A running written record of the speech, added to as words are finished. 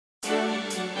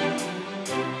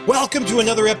Welcome to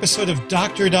another episode of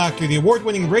Dr. Doctor, the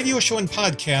award-winning radio show and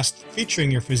podcast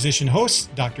featuring your physician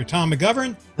host, Dr. Tom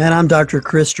McGovern. And I'm Dr.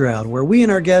 Chris Stroud, where we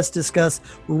and our guests discuss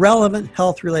relevant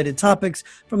health-related topics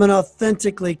from an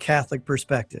authentically Catholic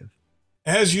perspective.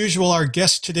 As usual, our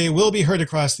guest today will be heard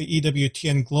across the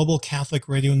EWTN Global Catholic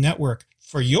Radio Network.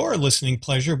 For your listening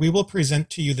pleasure, we will present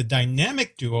to you the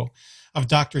dynamic duo of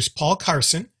Drs. Paul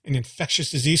Carson, an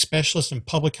infectious disease specialist and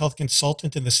public health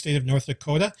consultant in the state of North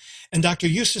Dakota, and Dr.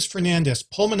 Eustace Fernandez,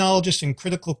 pulmonologist and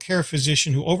critical care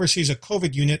physician who oversees a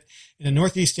COVID unit in a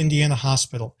Northeast Indiana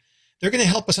hospital. They're going to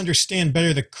help us understand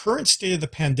better the current state of the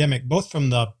pandemic, both from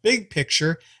the big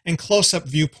picture and close-up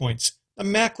viewpoints, the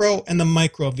macro and the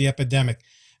micro of the epidemic,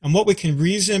 and what we can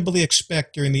reasonably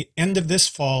expect during the end of this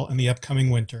fall and the upcoming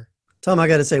winter. Tom, I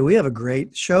got to say, we have a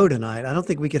great show tonight. I don't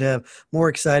think we could have more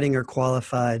exciting or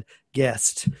qualified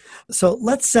guests. So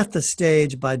let's set the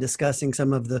stage by discussing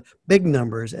some of the big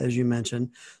numbers, as you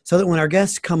mentioned, so that when our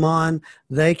guests come on,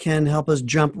 they can help us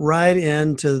jump right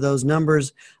into those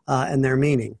numbers and their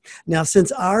meaning. Now,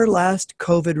 since our last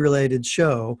COVID-related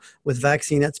show with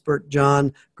vaccine expert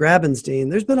John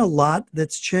Grabenstein, there's been a lot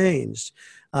that's changed.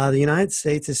 The United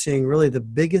States is seeing really the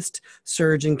biggest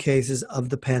surge in cases of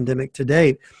the pandemic to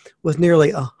date, with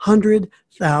nearly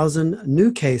 100,000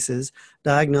 new cases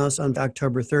diagnosed on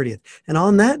October 30th. And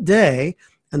on that day,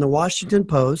 in the Washington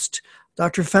Post,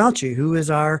 Dr. Fauci, who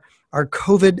is our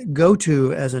COVID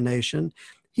go-to as a nation,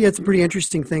 he had some pretty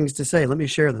interesting things to say. Let me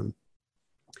share them.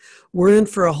 We're in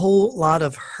for a whole lot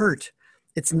of hurt.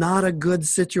 It's not a good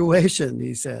situation,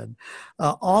 he said.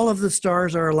 All of the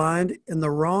stars are aligned in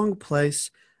the wrong place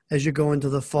as you go into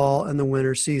the fall and the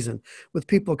winter season. With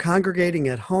people congregating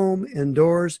at home,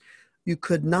 indoors, you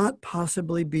could not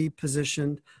possibly be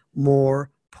positioned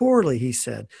more poorly, he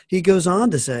said. He goes on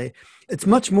to say, it's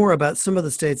much more about some of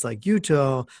the states like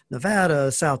Utah, Nevada,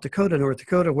 South Dakota, North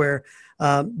Dakota, where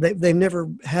they've never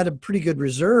had a pretty good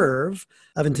reserve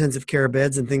of intensive care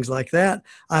beds and things like that.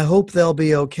 I hope they'll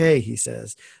be okay, he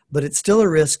says. But it's still a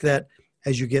risk that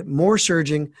as you get more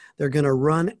surging, they're going to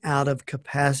run out of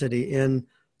capacity, in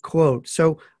quote.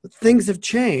 So things have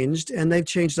changed, and they've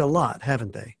changed a lot,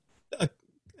 haven't they?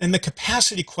 And the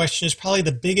capacity question is probably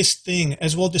the biggest thing.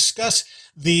 As we'll discuss,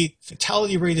 the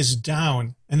fatality rate is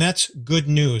down, and that's good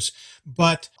news.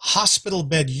 But hospital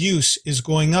bed use is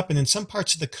going up, and in some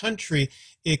parts of the country,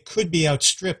 it could be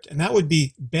outstripped. And that would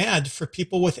be bad for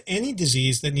people with any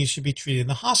disease that needs to be treated in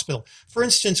the hospital. For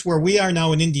instance, where we are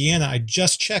now in Indiana, I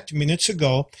just checked minutes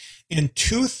ago, and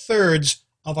 2/3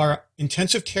 of our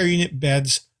intensive care unit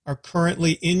beds are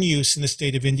currently in use in the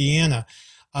state of Indiana.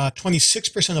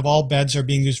 26% of all beds are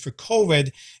being used for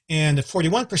COVID and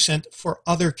 41% for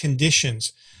other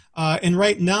conditions. And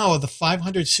right now, of the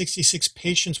 566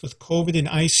 patients with COVID in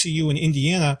ICU in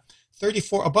Indiana,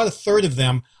 about a third of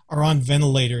them are on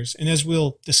ventilators. And as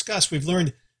we'll discuss, we've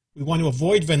learned we want to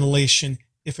avoid ventilation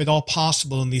if at all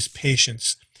possible in these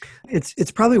patients.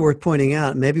 It's probably worth pointing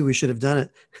out, maybe we should have done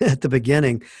it at the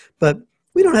beginning, but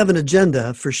we don't have an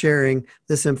agenda for sharing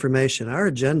this information. Our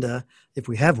agenda, if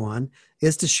we have one,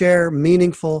 is to share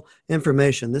meaningful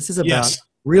information. This is about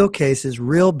real cases,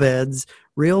 real beds,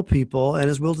 real people, and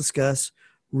as we'll discuss,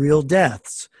 real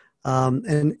deaths.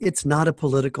 And it's not a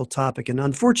political topic. And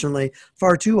unfortunately,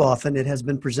 far too often it has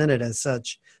been presented as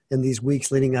such in these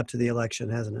weeks leading up to the election,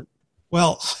 hasn't it?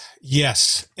 Well,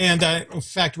 yes. And in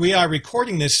fact, we are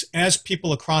recording this as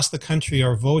people across the country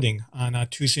are voting on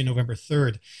Tuesday, November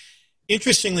 3rd.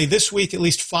 Interestingly, this week, at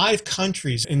least 5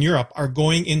 countries in Europe are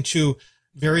going into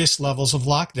various levels of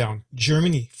lockdown.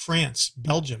 Germany, France,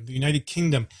 Belgium, the United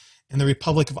Kingdom, and the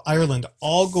Republic of Ireland,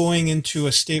 all going into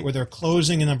a state where they're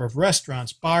closing a number of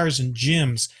restaurants, bars, and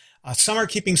gyms. Some are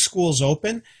keeping schools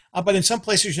open, but in some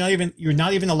places you're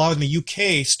not even allowed in the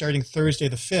UK starting Thursday,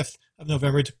 the 5th of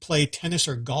November, to play tennis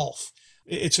or golf.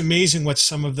 It's amazing what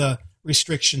some of the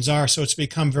restrictions are. So it's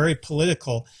become very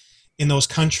political in those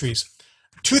countries.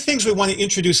 2 things we want to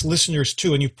introduce listeners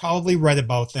to, and you've probably read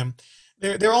about them.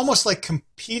 They're almost like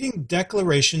competing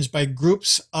declarations by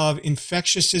groups of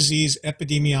infectious disease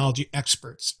epidemiology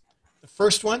experts. The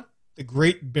first one, the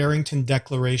Great Barrington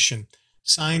Declaration,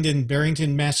 signed in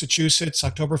Barrington, Massachusetts,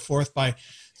 October 4th by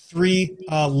 3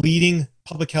 leading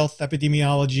public health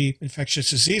epidemiology infectious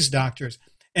disease doctors.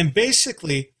 And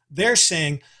basically, they're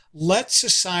saying, let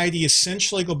society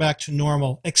essentially go back to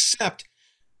normal, except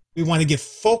we want to give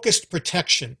focused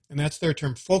protection, and that's their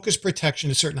term, focused protection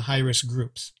to certain high-risk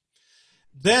groups.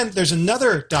 Then there's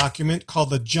another document called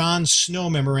the John Snow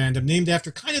Memorandum, named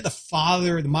after kind of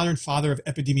the modern father of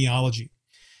epidemiology.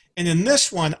 And in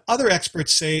this one, other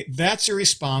experts say that's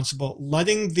irresponsible,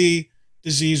 letting the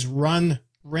disease run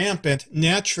rampant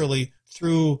naturally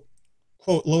through,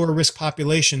 quote, lower risk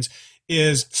populations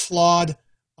is flawed,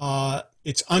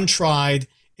 it's untried,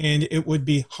 and it would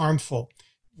be harmful.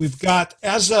 We've got,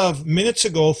 as of minutes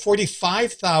ago,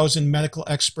 45,000 medical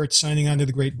experts signing on to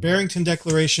the Great Barrington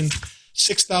Declaration,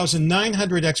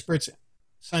 6,900 experts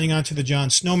signing on to the John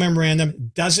Snow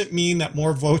Memorandum. Doesn't mean that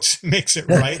more votes makes it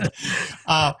right.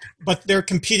 But they're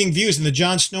competing views. In the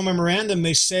John Snow Memorandum,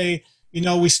 they say,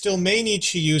 we still may need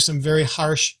to use some very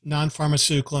harsh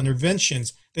non-pharmaceutical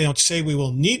interventions. They don't say we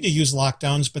will need to use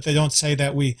lockdowns, but they don't say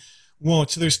that we won't.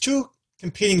 So there's two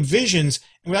competing visions.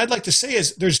 And what I'd like to say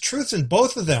is there's truth in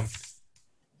both of them.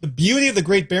 The beauty of the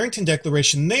Great Barrington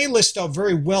Declaration, they list out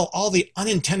very well all the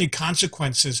unintended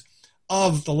consequences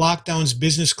of the lockdowns,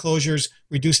 business closures,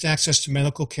 reduced access to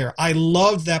medical care. I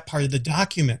love that part of the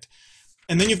document.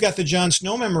 And then you've got the John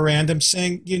Snow Memorandum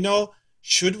saying,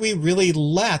 should we really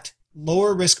let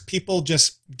lower risk people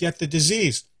just get the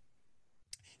disease?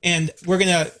 And we're going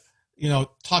to,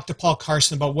 talk to Paul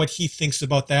Carson about what he thinks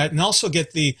about that, and also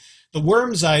get the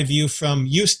worm's eye view from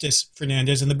Eustace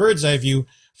Fernandez and the bird's eye view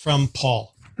from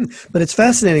Paul. But it's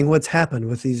fascinating what's happened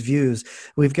with these views.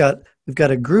 We've got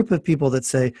a group of people that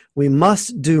say we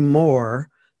must do more,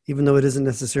 even though it isn't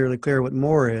necessarily clear what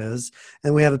more is.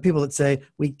 And we have people that say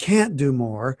we can't do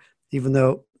more, even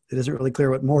though it isn't really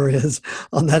clear what more is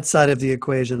on that side of the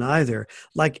equation either.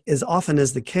 Like as often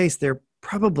is the case, there are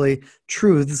probably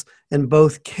truths in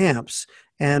both camps.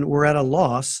 And we're at a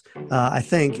loss, I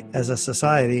think, as a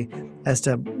society, as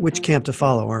to which camp to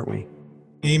follow, aren't we?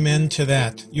 Amen to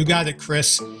that. You got it,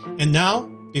 Chris. And now,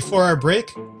 before our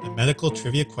break, the medical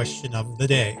trivia question of the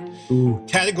day. Ooh.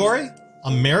 Category,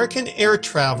 American air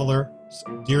traveler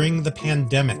during the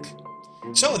pandemic.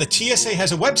 So the TSA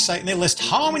has a website and they list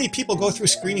how many people go through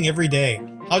screening every day.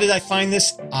 How did I find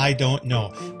this? I don't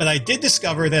know. But I did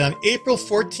discover that on April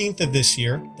 14th of this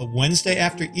year, the Wednesday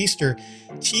after Easter,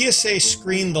 TSA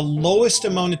screened the lowest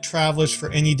amount of travelers for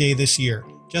any day this year,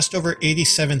 just over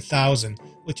 87,000,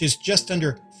 which is just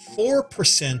under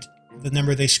 4% of the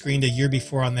number they screened a year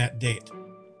before on that date.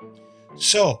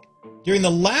 So during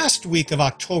the last week of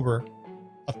October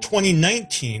of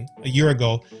 2019, a year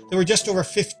ago, there were just over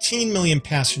 15 million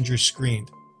passengers screened.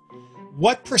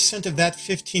 What percent of that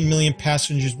 15 million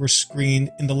passengers were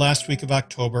screened in the last week of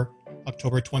October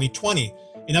 2020?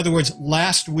 In other words,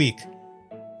 last week,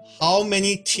 how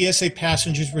many TSA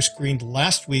passengers were screened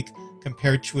last week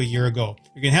compared to a year ago?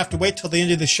 You're going to have to wait till the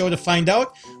end of the show to find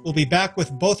out. We'll be back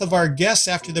with both of our guests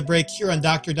after the break here on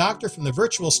Dr. Doctor from the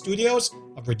virtual studios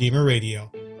of Redeemer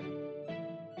Radio.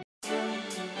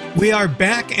 We are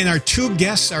back, and our two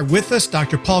guests are with us,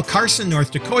 Dr. Paul Carson,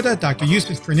 North Dakota, Dr.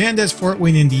 Eustace Fernandez, Fort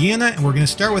Wayne, Indiana, and we're going to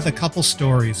start with a couple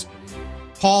stories.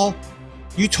 Paul,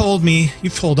 you've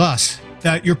told us,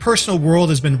 that your personal world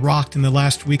has been rocked in the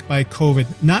last week by COVID,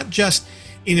 not just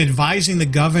in advising the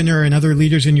governor and other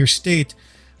leaders in your state,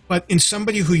 but in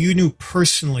somebody who you knew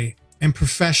personally and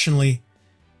professionally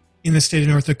in the state of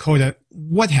North Dakota.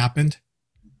 What happened?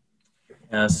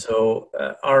 So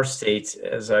our state,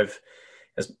 as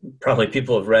probably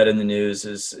people have read in the news,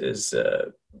 is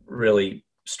really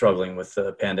struggling with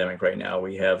the pandemic right now.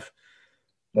 We have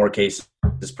more cases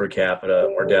per capita,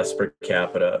 more deaths per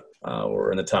capita.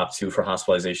 We're in the top two for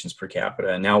hospitalizations per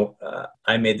capita. And now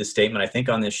I made the statement, I think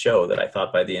on this show, that I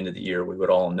thought by the end of the year, we would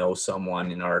all know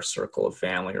someone in our circle of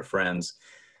family or friends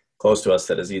close to us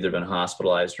that has either been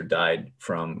hospitalized or died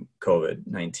from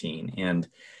COVID-19. And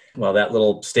well, that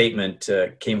little statement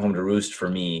came home to roost for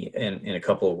me in a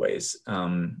couple of ways.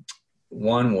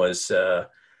 One was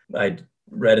I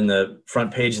read in the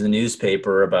front page of the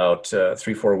newspaper about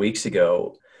 3-4 weeks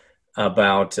ago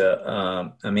about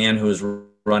a man who was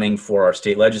running for our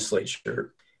state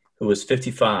legislature who was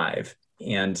 55,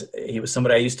 and he was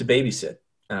somebody I used to babysit,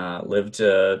 lived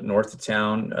north of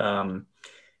town.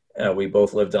 We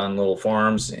both lived on little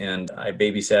farms, and I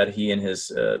babysat he and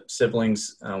his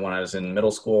siblings when I was in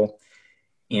middle school.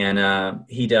 And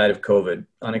he died of COVID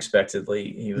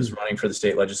unexpectedly. He was running for the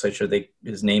state legislature.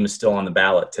 His name is still on the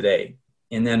ballot today.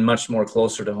 And then much more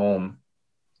closer to home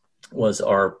was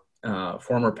our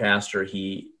former pastor.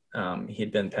 He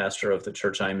had been pastor of the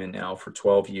church I'm in now for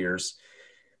 12 years.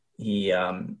 He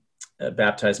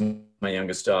baptized my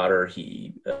youngest daughter.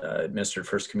 He administered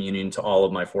First Communion to all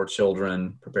of my 4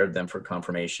 children, prepared them for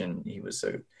confirmation. He was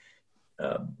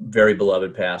a very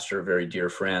beloved pastor, a very dear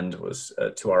friend, was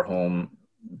to our home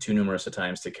too numerous at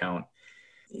times to count.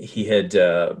 He had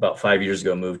about 5 years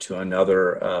ago moved to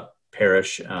another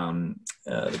parish,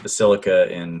 the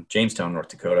Basilica in Jamestown, North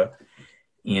Dakota.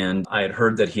 And I had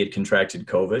heard that he had contracted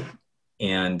COVID,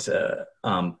 and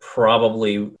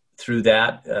probably through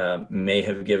that, may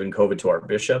have given COVID to our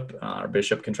bishop. Our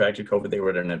bishop contracted COVID. They were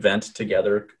at an event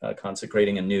together,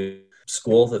 consecrating a new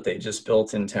school that they just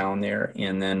built in town there.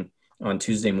 And then on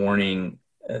Tuesday morning,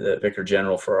 the vicar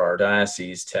general for our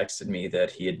diocese texted me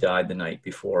that he had died the night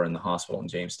before in the hospital in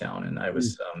Jamestown. And I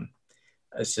was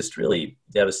just really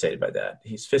devastated by that.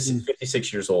 He's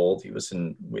 56 years old. He was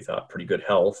in, we thought, pretty good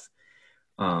health.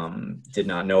 Did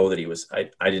not know that he was,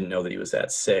 I didn't know that he was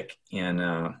that sick. And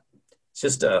it's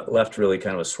just left really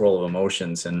kind of a swirl of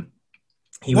emotions. And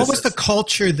what was the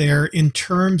culture there in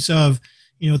terms of,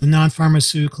 the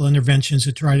non-pharmaceutical interventions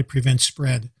to try to prevent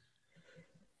spread?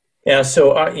 Yeah,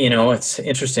 so, it's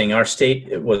interesting. Our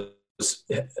state was,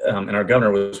 and our governor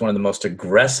was one of the most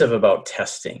aggressive about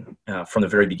testing from the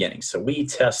very beginning. So we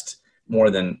test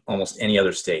more than almost any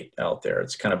other state out there.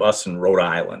 It's kind of us and Rhode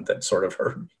Island that sort of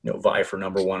are, vie for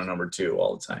number one and number two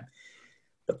all the time.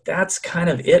 But that's kind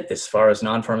of it as far as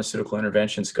non-pharmaceutical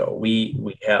interventions go. We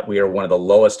are one of the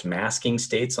lowest masking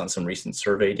states on some recent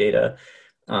survey data.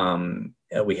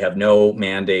 We have no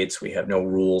mandates. We have no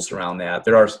rules around that.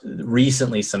 There are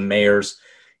recently some mayors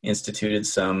instituted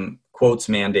some quotes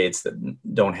mandates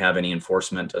that don't have any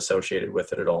enforcement associated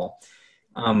with it at all.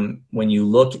 When you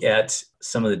look at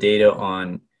some of the data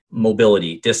on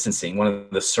mobility, distancing, one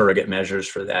of the surrogate measures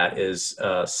for that is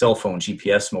cell phone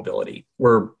GPS mobility.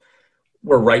 We're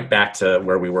right back to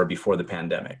where we were before the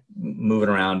pandemic, moving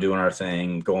around, doing our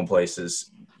thing, going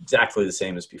places, exactly the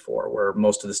same as before, where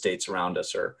most of the states around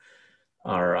us are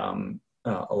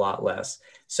a lot less.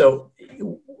 So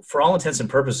for all intents and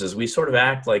purposes, we sort of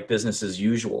act like business as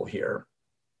usual here.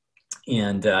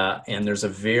 And there's a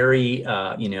very,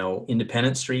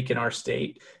 independent streak in our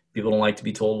state. People don't like to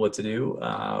be told what to do.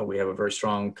 We have a very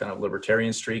strong kind of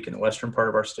libertarian streak in the western part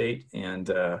of our state, and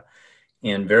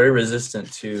very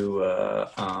resistant to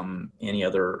any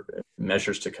other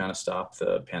measures to kind of stop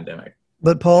the pandemic.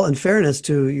 But Paul, in fairness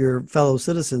to your fellow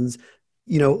citizens,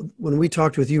 when we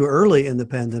talked with you early in the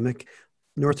pandemic,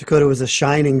 North Dakota was a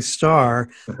shining star,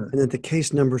 and that the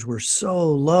case numbers were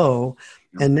so low.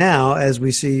 And now, as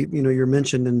we see, you're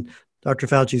mentioned in Dr.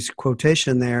 Fauci's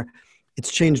quotation there,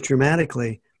 it's changed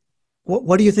dramatically.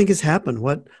 What do you think has happened?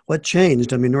 What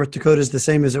changed? I mean, North Dakota is the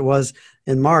same as it was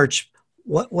in March.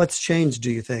 What's changed,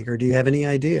 do you think, or do you have any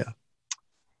idea?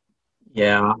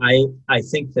 Yeah, I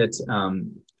think that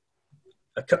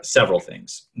several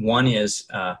things. One is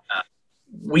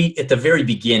we, at the very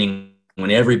beginning,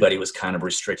 when everybody was kind of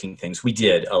restricting things, we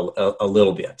did a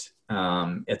little bit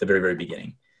at the very, very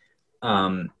beginning.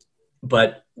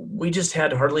 But we just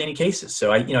had hardly any cases.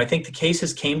 So I think the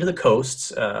cases came to the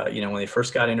coasts, when they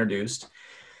first got introduced.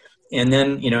 And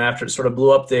then, after it sort of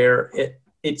blew up there,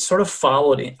 it sort of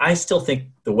followed. I still think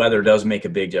the weather does make a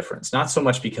big difference, not so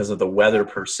much because of the weather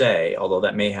per se, although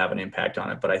that may have an impact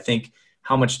on it. But I think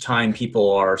how much time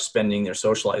people are spending their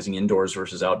socializing indoors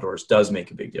versus outdoors does make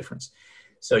a big difference.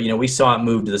 So, we saw it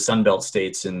move to the Sunbelt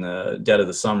states in the dead of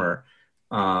the summer,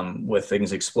 with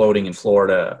things exploding in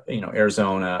Florida,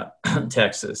 Arizona,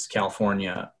 Texas,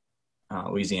 California,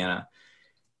 Louisiana.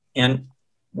 And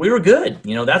we were good.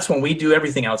 That's when we do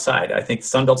everything outside. I think the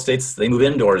Sunbelt states, they move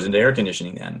indoors into air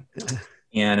conditioning then.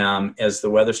 And as the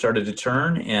weather started to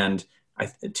turn, and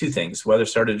two things, weather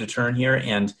started to turn here,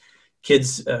 and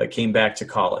kids came back to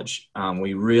college.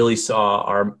 We really saw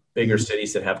our bigger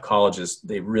cities that have colleges,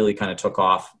 they really kind of took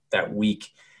off that week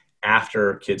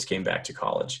after kids came back to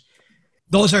college.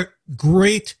 Those are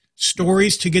great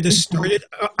stories to get us started.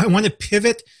 I want to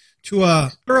pivot to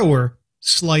a thorougher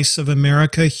slice of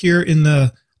America here in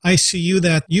the ICU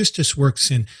that Eustace works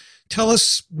in. Tell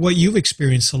us what you've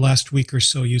experienced the last week or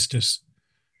so, Eustace.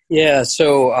 Yeah,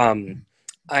 so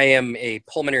I am a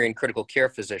pulmonary and critical care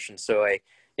physician. So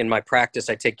in my practice,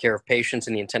 I take care of patients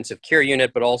in the intensive care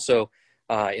unit, but also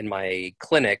in my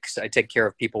clinics, I take care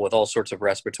of people with all sorts of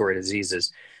respiratory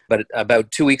diseases. But about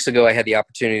 2 weeks ago, I had the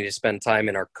opportunity to spend time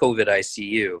in our COVID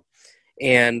ICU.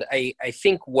 And I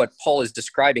think what Paul is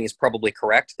describing is probably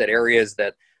correct, that areas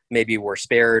that maybe were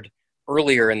spared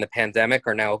earlier in the pandemic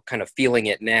are now kind of feeling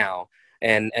it now.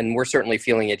 And we're certainly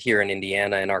feeling it here in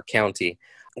Indiana in our county.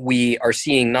 We are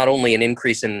seeing not only an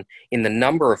increase in the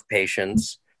number of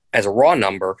patients as a raw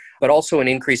number, but also an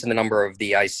increase in the number of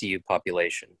the ICU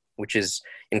population, which is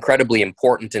incredibly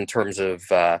important in terms of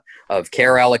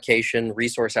care allocation,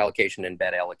 resource allocation, and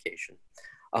bed allocation.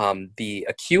 The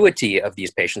acuity of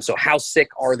these patients, so how sick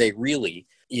are they really,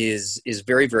 is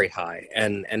very, very high.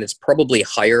 And it's probably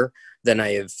higher than I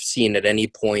have seen at any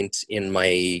point in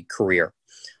my career.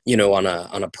 On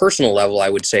a personal level, I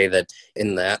would say that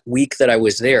in that week that I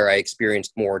was there, I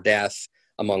experienced more death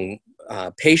among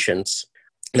patients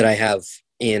than I have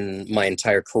in my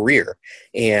entire career.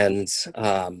 And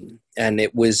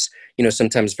it was,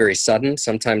 sometimes very sudden.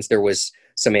 Sometimes there was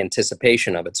some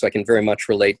anticipation of it. So I can very much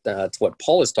relate to what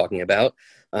Paul is talking about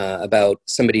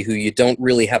somebody who you don't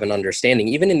really have an understanding,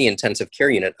 even in the intensive care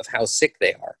unit, of how sick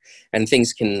they are. And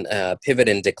things can pivot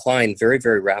and decline very,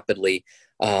 very rapidly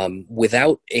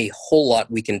without a whole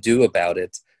lot we can do about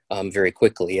it very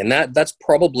quickly. And that's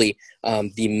probably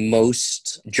the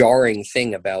most jarring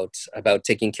thing about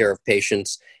taking care of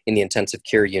patients in the intensive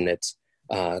care unit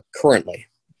currently.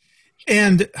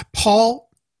 And Paul,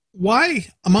 why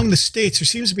among the states, there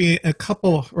seems to be a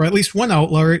couple, or at least one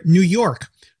outlier, New York.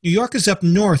 New York is up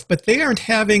north, but they aren't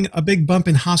having a big bump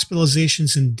in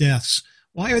hospitalizations and deaths.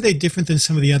 Why are they different than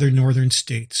some of the other northern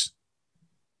states?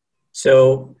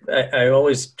 So I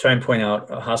always try and point out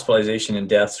hospitalization and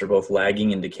deaths are both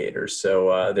lagging indicators.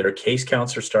 So their case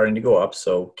counts are starting to go up.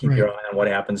 So keep your eye on what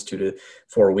happens 2 to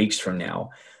 4 weeks from now.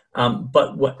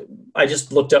 But what I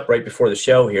just looked up right before the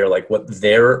show here, like what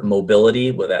their mobility,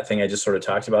 with that thing I just sort of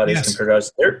talked about, is compared to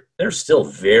us. They're still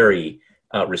very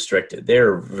restricted.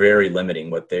 They're very limiting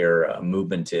what their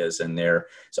movement is, and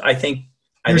so I think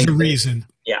there's a reason.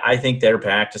 Yeah, I think they're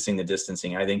practicing the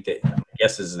distancing. I think that, my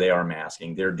guess is they are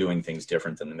masking. They're doing things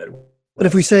different than the Midwest. But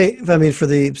if we say, for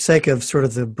the sake of sort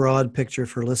of the broad picture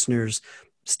for listeners,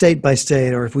 state by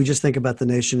state, or if we just think about the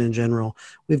nation in general,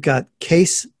 we've got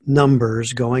case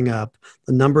numbers going up.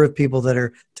 The number of people that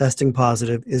are testing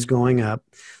positive is going up.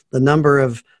 The number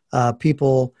of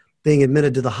people being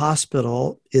admitted to the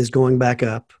hospital is going back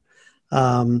up.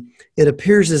 It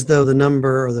appears as though the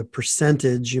number, or the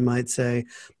percentage, you might say,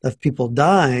 of people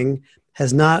dying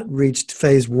has not reached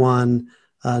phase 1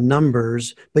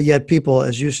 numbers, but yet people,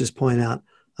 as you just point out,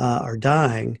 are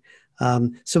dying.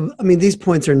 So, these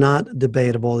points are not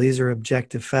debatable. These are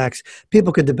objective facts.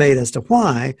 People could debate as to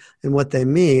why and what they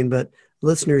mean, but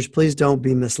listeners, please don't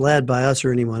be misled by us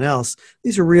or anyone else.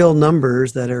 These are real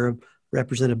numbers that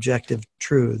represent objective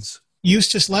truths.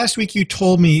 Eustace, last week you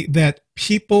told me that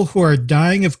people who are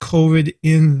dying of COVID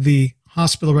in the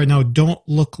hospital right now don't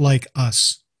look like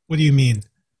us. What do you mean?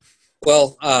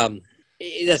 Well,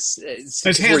 that's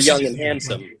we're young and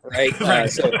handsome, right? Right.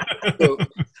 So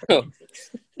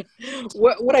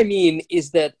what I mean is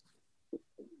that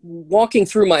walking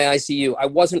through my ICU, I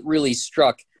wasn't really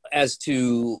struck as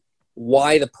to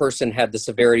why the person had the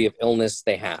severity of illness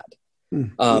they had.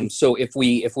 Mm-hmm. So if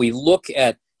we look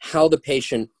at how the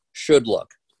patient should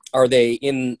look, are they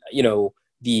in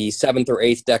the 7th or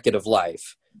 8th decade of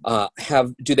life?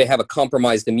 Do they have a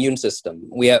compromised immune system?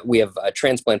 We have a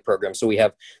transplant program, so we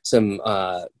have some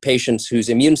patients whose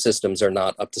immune systems are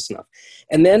not up to snuff.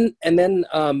 And then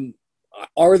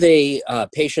are they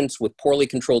patients with poorly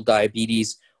controlled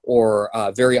diabetes or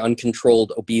very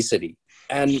uncontrolled obesity?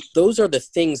 And those are the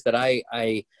things that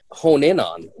I hone in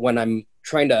on when I'm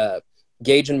trying to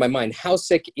gauge in my mind, how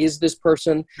sick is this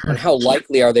person and how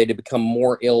likely are they to become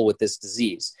more ill with this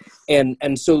disease?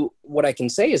 And so what I can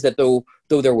say is that though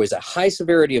there was a high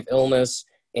severity of illness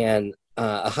and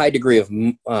a high degree of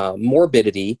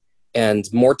morbidity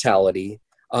and mortality,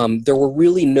 there were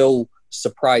really no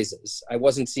surprises. I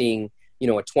wasn't seeing, a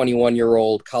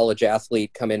 21-year-old college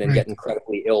athlete come in and get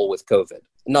incredibly ill with COVID.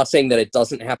 I'm not saying that it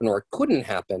doesn't happen or it couldn't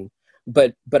happen,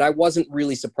 but I wasn't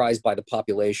really surprised by the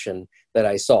population that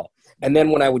I saw. And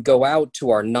then when I would go out to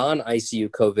our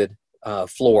non-ICU COVID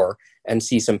floor and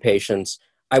see some patients,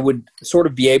 I would sort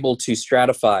of be able to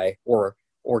stratify or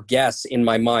guess in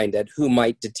my mind at who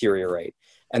might deteriorate.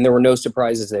 And there were no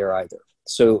surprises there either.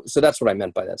 So that's what I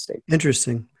meant by that statement.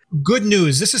 Interesting. Good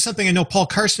news. This is something I know Paul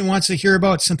Carson wants to hear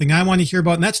about, something I want to hear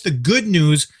about, and that's the good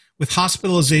news with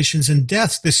hospitalizations and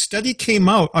deaths. This study came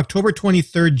out October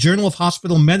 23rd, Journal of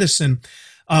Hospital Medicine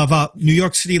of New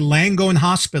York City Langone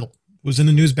Hospital. It was in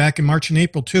the news back in March and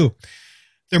April too.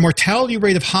 Their mortality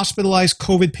rate of hospitalized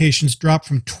COVID patients dropped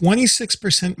from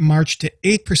 26% in March to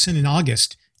 8% in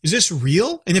August. Is this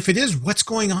real? And if it is, what's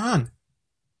going on?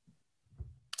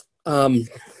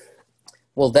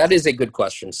 Well, that is a good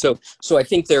question. So I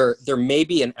think there may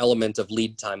be an element of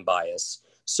lead time bias.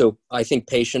 So I think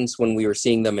patients, when we were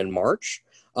seeing them in March,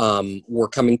 were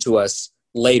coming to us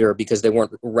later because they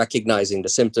weren't recognizing the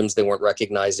symptoms. They weren't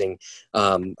recognizing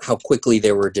how quickly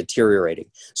they were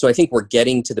deteriorating. So I think we're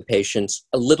getting to the patients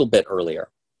a little bit earlier.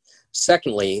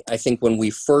 Secondly, I think when we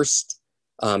first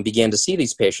began to see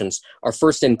these patients, our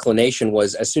first inclination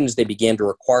was as soon as they began to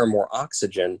require more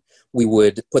oxygen, we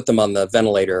would put them on the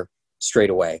ventilator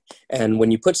straight away. And when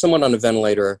you put someone on a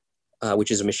ventilator, which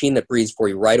is a machine that breathes for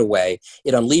you right away,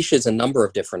 it unleashes a number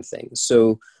of different things.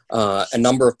 So a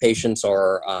number of patients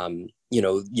are,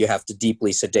 you have to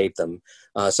deeply sedate them.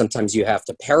 Sometimes you have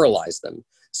to paralyze them.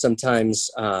 Sometimes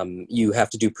you have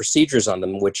to do procedures on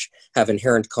them, which have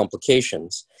inherent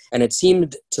complications. And it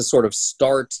seemed to sort of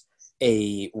start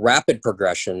a rapid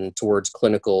progression towards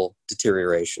clinical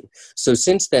deterioration. So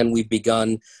since then, we've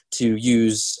begun to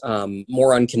use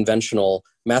more unconventional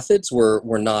methods.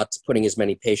 We're not putting as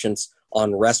many patients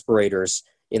on respirators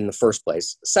in the first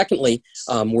place. Secondly,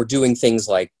 we're doing things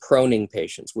like proning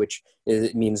patients, which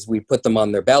means we put them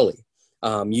on their belly.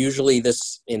 Usually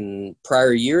in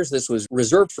prior years, this was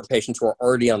reserved for patients who are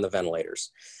already on the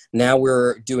ventilators. Now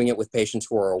we're doing it with patients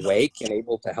who are awake and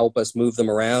able to help us move them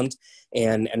around.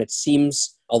 And it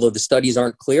seems, although the studies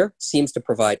aren't clear, seems to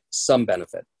provide some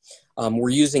benefit. We're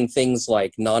using things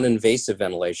like non-invasive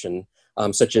ventilation,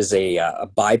 such as a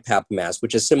BiPAP mask,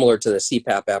 which is similar to the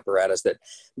CPAP apparatus that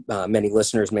many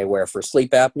listeners may wear for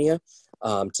sleep apnea,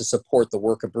 to support the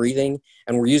work of breathing.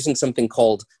 And we're using something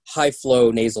called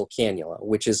high-flow nasal cannula,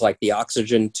 which is like the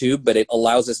oxygen tube, but it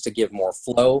allows us to give more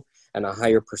flow and a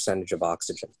higher percentage of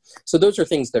oxygen. So those are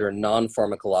things that are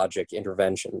non-pharmacologic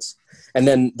interventions. And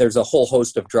then there's a whole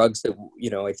host of drugs that,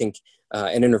 I think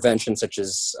an intervention such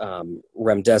as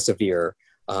remdesivir,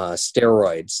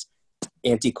 steroids,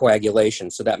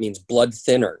 anticoagulation, so that means blood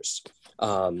thinners,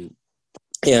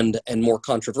 and more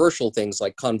controversial things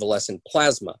like convalescent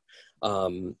plasma,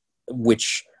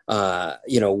 which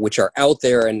are out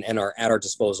there and are at our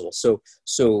disposal.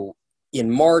 So in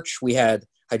March, we had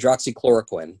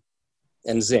hydroxychloroquine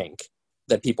and zinc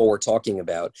that people were talking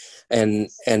about. And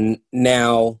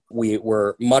now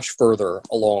we're much further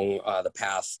along the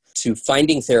path to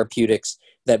finding therapeutics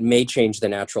that may change the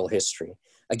natural history.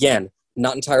 Again,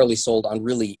 not entirely sold on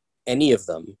really any of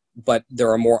them, but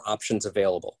there are more options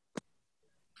available.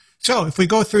 So if we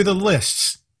go through the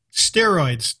lists,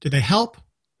 steroids, do they help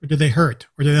or do they hurt?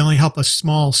 Or do they only help a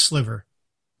small sliver?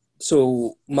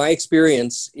 So my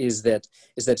experience is that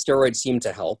steroids seem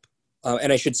to help.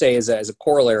 And I should say as a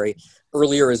corollary,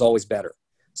 earlier is always better.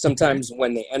 Sometimes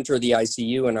when they enter the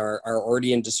ICU and are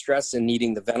already in distress and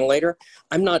needing the ventilator,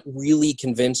 I'm not really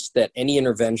convinced that any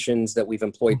interventions that we've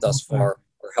employed thus far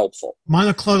are helpful.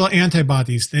 Monoclonal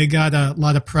antibodies, they got a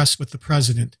lot of press with the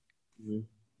president.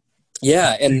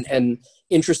 Yeah, and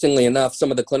interestingly enough,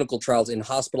 some of the clinical trials in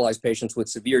hospitalized patients with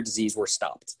severe disease were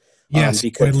stopped. Yes,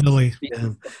 because Lilly.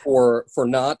 for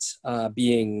not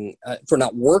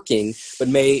working, but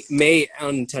may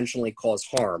unintentionally cause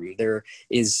harm. There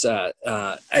is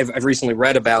I've recently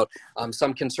read about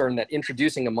some concern that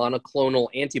introducing a monoclonal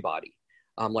antibody,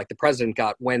 like the president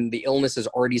got when the illness is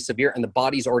already severe and the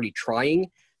body's already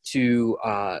trying to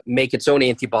make its own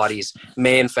antibodies,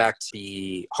 may in fact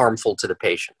be harmful to the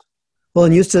patient. Well,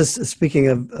 and Eustace, speaking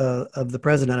of the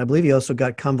president, I believe he also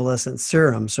got convalescent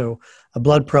serum, so a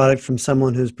blood product from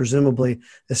someone who's presumably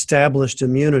established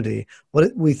immunity.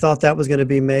 We thought that was going to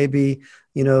be maybe,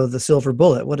 the silver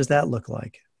bullet. What does that look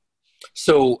like?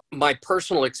 So my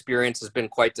personal experience has been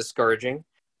quite discouraging.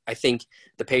 I think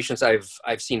the patients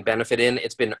I've seen benefit in,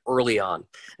 it's been early on.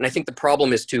 And I think the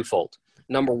problem is twofold.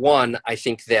 Number one, I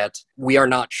think that we are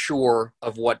not sure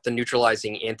of what the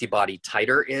neutralizing antibody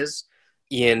titer is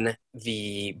in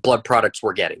the blood products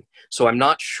we're getting. So I'm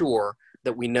not sure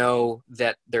that we know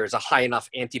that there's a high enough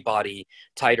antibody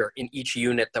titer in each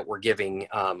unit that we're giving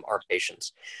our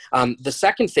patients. The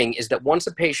second thing is that once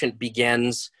a patient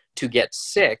begins to get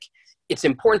sick, it's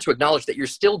important to acknowledge that you're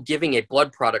still giving a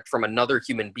blood product from another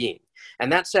human being. And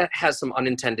that has some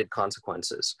unintended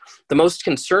consequences. The most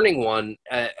concerning one,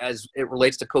 as it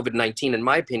relates to COVID-19, in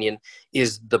my opinion,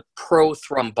 is the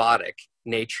prothrombotic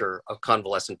nature of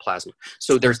convalescent plasma.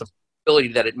 So there's the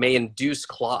possibility that it may induce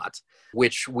clot,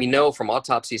 which we know from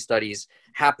autopsy studies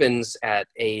happens at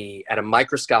a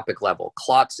microscopic level,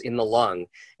 clots in the lung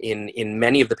in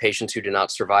many of the patients who do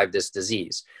not survive this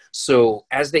disease. So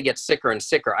as they get sicker and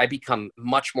sicker, I become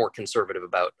much more conservative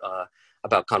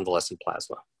about convalescent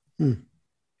plasma.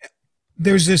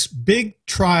 There's this big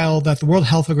trial that the World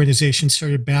Health Organization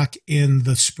started back in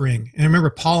the spring. And I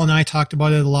remember Paul and I talked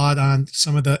about it a lot on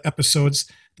some of the episodes.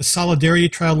 The Solidarity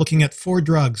trial looking at 4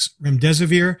 drugs,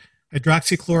 remdesivir,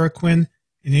 hydroxychloroquine,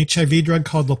 an HIV drug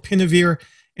called lopinavir,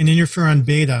 and interferon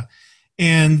beta.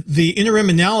 And the interim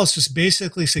analysis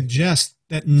basically suggests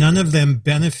that none of them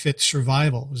benefit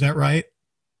survival. Is that right?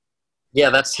 Yeah,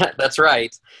 that's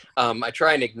right. I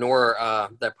try and ignore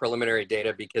that preliminary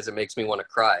data because it makes me want to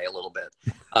cry a little bit.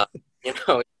 But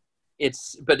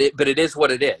it is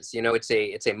what it is.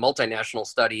 It's a multinational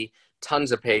study,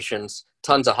 tons of patients,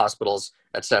 tons of hospitals,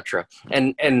 etc.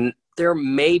 And there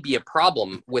may be a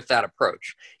problem with that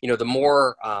approach. The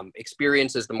more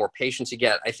experiences, the more patients you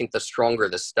get, I think the stronger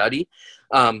the study.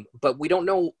 But we don't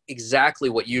know exactly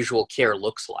what usual care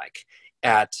looks like.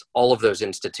 at all of those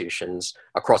institutions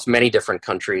across many different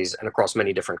countries and across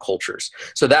many different cultures.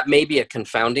 So that may be a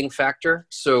confounding factor.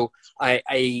 So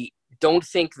I don't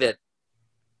think that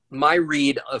my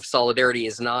read of Solidarity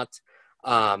is not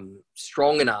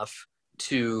strong enough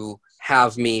to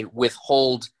have me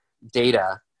withhold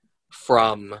data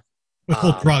from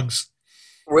withhold drugs.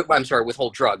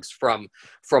 Withhold drugs from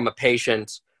a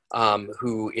patient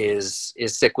who is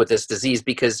sick with this disease,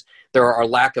 because there are a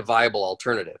lack of viable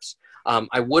alternatives.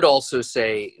 I would also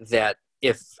say that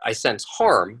if I sense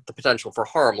harm, the potential for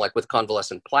harm, like with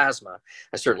convalescent plasma,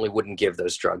 I certainly wouldn't give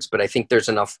those drugs. But I think there's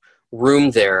enough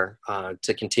room there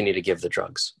to continue to give the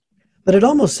drugs. But it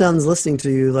almost sounds, listening to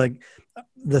you, like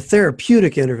the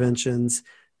therapeutic interventions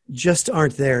just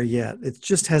aren't there yet. It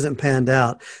just hasn't panned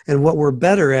out. And what we're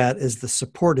better at is the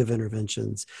supportive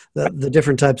interventions, the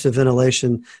different types of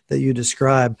ventilation that you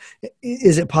describe.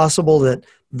 Is it possible that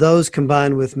those,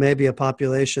 combined with maybe a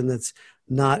population that's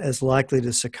not as likely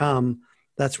to succumb,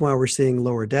 that's why we're seeing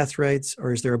lower death rates?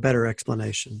 Or is there a better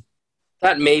explanation?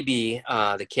 That may be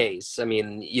the case. I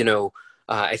mean,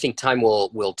 I think time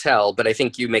will tell, but I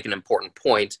think you make an important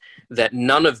point that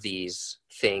none of these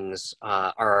things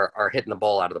are hitting the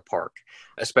ball out of the park,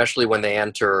 especially when they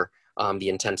enter the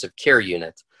intensive care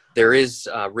unit. There is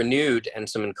renewed and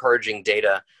some encouraging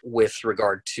data with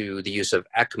regard to the use of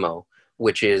ECMO,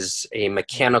 which is a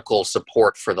mechanical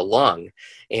support for the lung.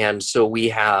 And so we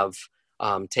have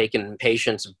taken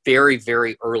patients very,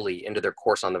 very early into their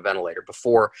course on the ventilator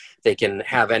before they can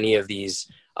have any of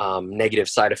these negative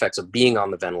side effects of being on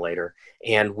the ventilator.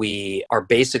 And we are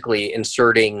basically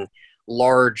inserting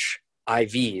large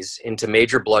IVs into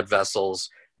major blood vessels,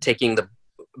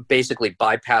 basically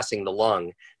bypassing the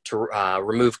lung to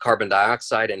remove carbon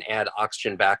dioxide and add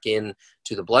oxygen back in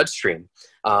to the bloodstream.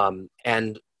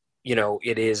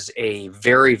 It is a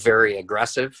very, very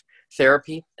aggressive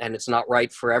therapy, and it's not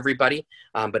right for everybody,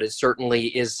 but it certainly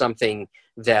is something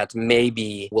that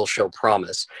maybe will show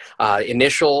promise.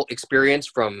 Initial experience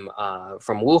from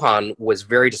Wuhan was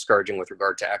very discouraging with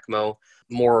regard to ECMO.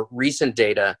 More recent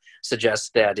data suggests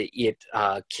that it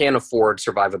can afford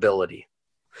survivability.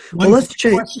 Well, let's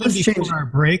change before our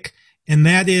break, and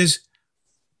that is,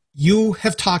 you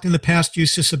have talked in the past,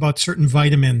 Eustace, about certain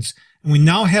vitamins, and we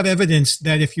now have evidence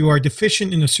that if you are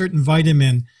deficient in a certain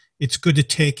vitamin, it's good to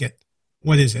take it.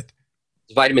 What is it?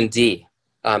 Vitamin D.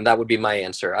 That would be my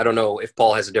answer. I don't know if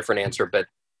Paul has a different answer, but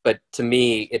to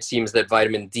me, it seems that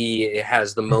vitamin D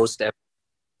has the most evidence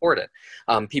to support it.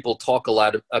 People talk a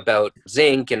lot about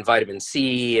zinc and vitamin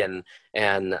C and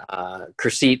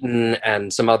quercetin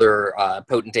and some other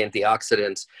potent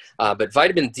antioxidants. But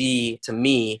vitamin D, to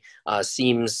me,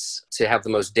 seems to have the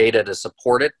most data to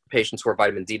support it. Patients who are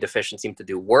vitamin D deficient seem to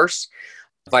do worse.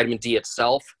 Vitamin D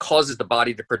itself causes the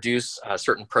body to produce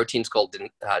certain proteins called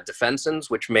defensins,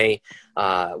 which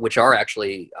are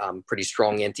actually pretty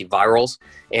strong antivirals.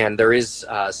 And there is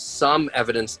some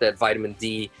evidence that vitamin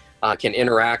D can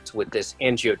interact with this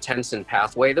angiotensin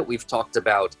pathway that we've talked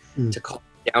about to cause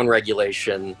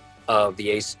downregulation of the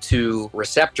ACE2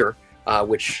 receptor,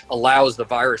 which allows the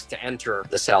virus to enter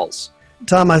the cells.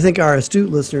 Tom, I think our astute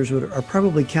listeners are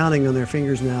probably counting on their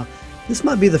fingers now. This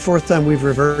might be the fourth time we've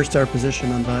reversed our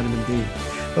position on vitamin D.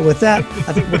 But with that,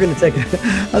 I think we're going to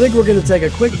take a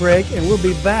quick break, and we'll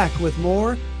be back with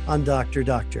more on Dr.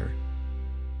 Doctor.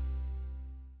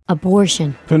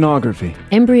 Abortion, pornography,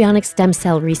 embryonic stem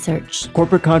cell research,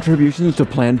 corporate contributions to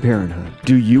Planned Parenthood.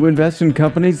 Do you invest in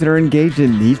companies that are engaged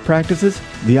in these practices?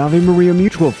 The Ave Maria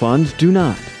mutual funds do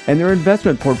not, and their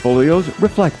investment portfolios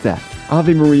reflect that.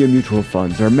 Ave Maria mutual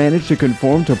funds are managed to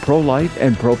conform to pro-life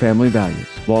and pro-family values.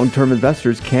 Long-term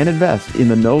investors can invest in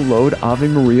the no-load Ave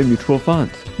Maria mutual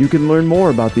funds. You can learn more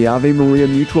about the Ave Maria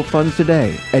mutual funds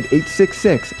today at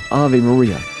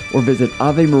 866-AVE-MARIA or visit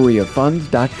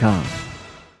AveMariaFunds.com.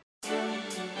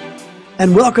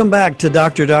 And welcome back to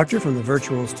Dr. Doctor from the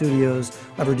virtual studios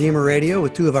of Redeemer Radio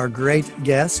with two of our great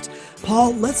guests.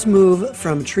 Paul, let's move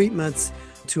from treatments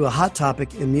to a hot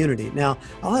topic, immunity. Now,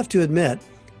 I'll have to admit,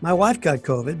 my wife got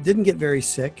COVID, didn't get very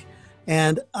sick,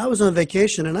 and I was on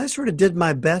vacation, and I sort of did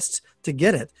my best to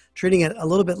get it, treating it a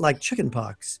little bit like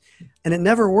chickenpox, and it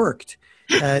never worked.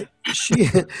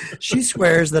 She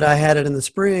swears that I had it in the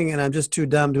spring, and I'm just too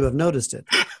dumb to have noticed it.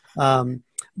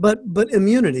 But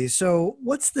immunity. So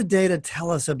what's the data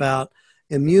tell us about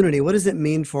immunity? What does it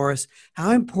mean for us?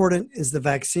 How important is the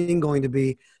vaccine going to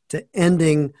be to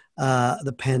ending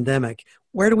the pandemic?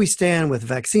 Where do we stand with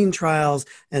vaccine trials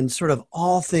and sort of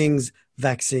all things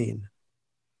vaccine?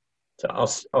 So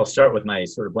I'll start with my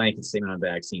sort of blanket statement on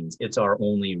vaccines. It's our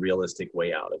only realistic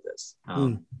way out of this.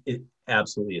 It's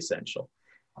absolutely essential.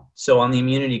 So on the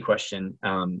immunity question,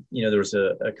 there was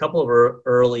a couple of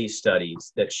early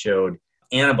studies that showed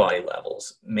antibody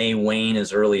levels may wane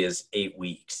as early as 8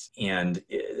 weeks, and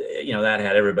that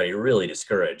had everybody really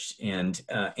discouraged. And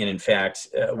in fact,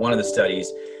 one of the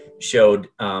studies showed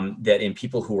that in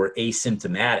people who were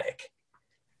asymptomatic,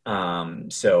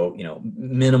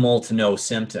 minimal to no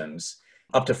symptoms,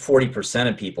 up to 40%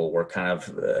 of people were kind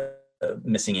of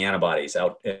missing antibodies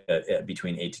out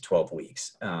between 8 to 12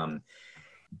 weeks.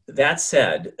 That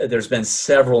said, there's been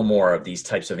several more of these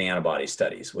types of antibody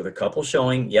studies, with a couple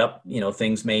showing,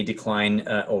 things may decline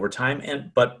over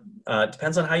time, but it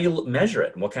depends on how you measure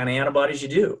it and what kind of antibodies you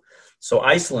do. So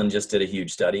Iceland just did a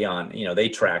huge study on,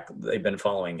 they've been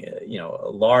following, a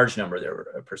large number,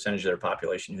 a percentage of their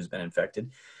population who's been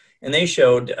infected. And they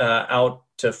showed out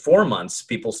to 4 months,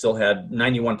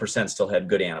 91% still had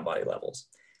good antibody levels.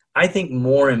 I think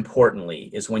more importantly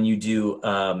is when you do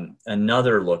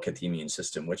another look at the immune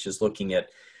system, which is looking at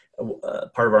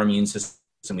part of our immune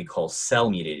system we call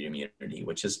cell-mediated immunity,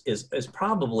 which is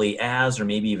probably as or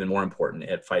maybe even more important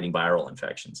at fighting viral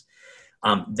infections.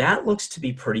 That looks to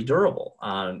be pretty durable.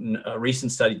 A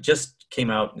recent study just came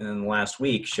out in the last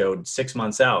week showed 6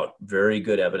 months out, very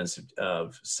good evidence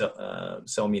of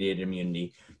cell-mediated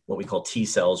immunity, what we call T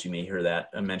cells. You may hear that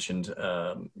mentioned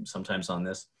sometimes on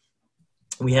this.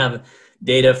 We have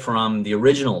data from the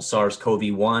original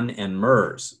SARS-CoV-1 and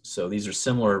MERS. So these are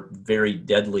similar, very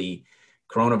deadly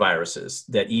coronaviruses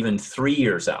that even 3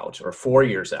 years out or 4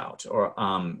 years out, or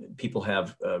people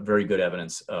have very good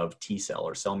evidence of T cell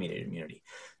or cell-mediated immunity.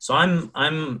 So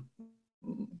I'm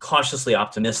cautiously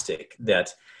optimistic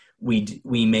that we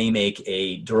may make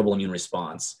a durable immune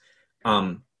response.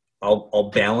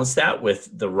 I'll balance that with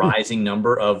the rising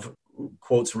number of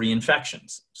quotes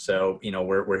reinfections. So,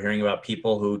 we're hearing about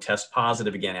people who test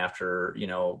positive again after,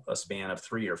 a span of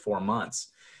 3 or 4 months.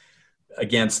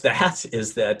 Against that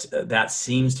is that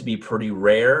seems to be pretty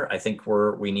rare. I think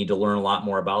we need to learn a lot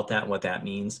more about that and what that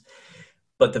means.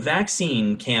 But the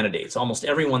vaccine candidates, almost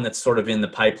everyone that's sort of in the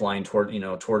pipeline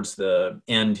towards the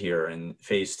end here in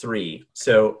phase 3.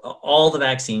 So all the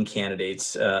vaccine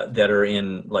candidates that are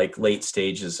in like late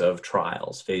stages of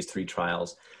trials, phase 3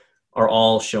 trials, are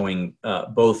all showing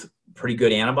both pretty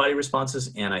good antibody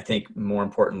responses and I think more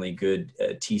importantly, good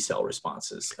T cell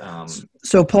responses.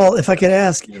 So Paul, if I could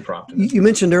ask, you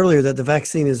mentioned earlier that the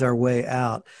vaccine is our way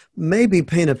out. Maybe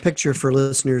paint a picture for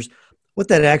listeners what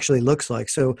that actually looks like.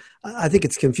 So I think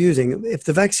it's confusing. If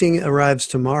the vaccine arrives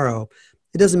tomorrow,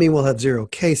 it doesn't mean we'll have 0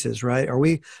 cases, right? Are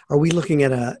we looking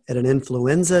at an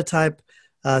influenza type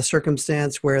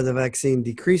circumstance where the vaccine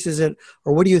decreases it?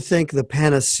 Or what do you think the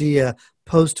panacea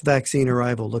post-vaccine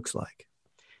arrival looks like?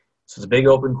 So it's a big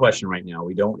open question right now.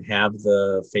 We don't have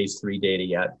the phase 3 data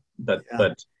yet, but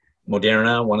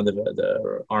Moderna, one of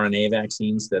the RNA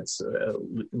vaccines that's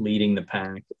leading the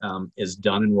pack, is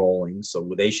done enrolling.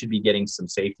 So they should be getting some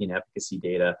safety and efficacy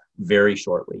data very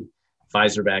shortly.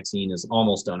 Pfizer vaccine is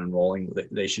almost done enrolling.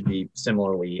 They should be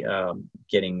similarly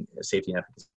getting safety and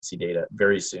efficacy data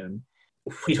very soon.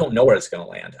 We don't know where it's going to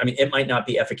land. I mean, it might not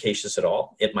be efficacious at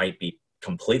all. It might be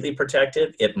completely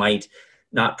protective. It might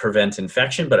not prevent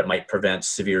infection, but it might prevent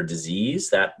severe disease.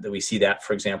 That we see that,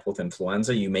 for example, with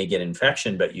influenza. You may get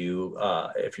infection, but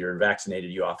if you're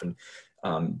vaccinated, you often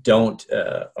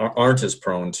aren't as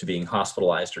prone to being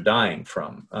hospitalized or dying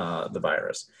from the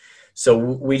virus. So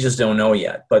we just don't know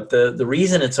yet. But the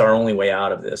reason it's our only way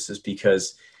out of this is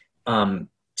because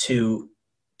to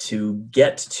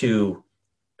get to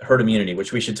herd immunity,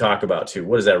 which we should talk about too,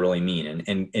 what does that really mean?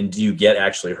 And do you get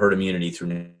actually herd immunity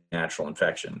through natural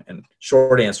infection? And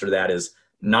short answer to that is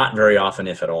not very often,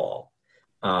 if at all.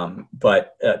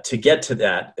 But to get to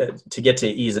that, to get to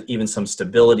even some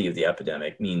stability of the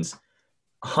epidemic means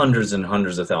hundreds and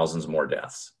hundreds of thousands more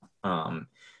deaths.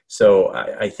 So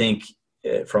I think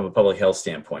from a public health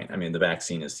standpoint, I mean, the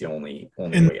vaccine is the only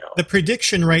way out. The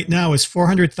prediction right now is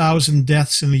 400,000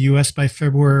 deaths in the U.S. by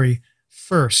February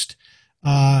 1st.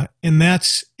 And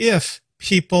that's if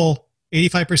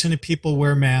 85% of people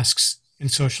wear masks and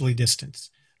socially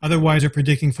distance. Otherwise, they're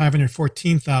predicting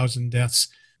 514,000 deaths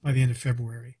by the end of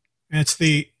February. And it's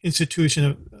the Institute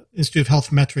of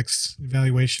Health Metrics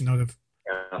evaluation out of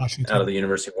Washington. Out of the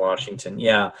University of Washington.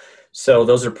 Yeah. So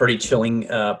those are pretty chilling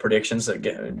predictions.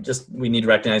 We need to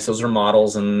recognize those are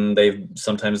models, and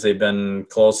sometimes they've been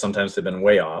close, sometimes they've been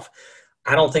way off.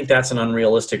 I don't think that's an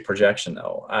unrealistic projection,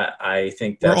 though. I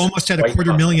think that's we're almost at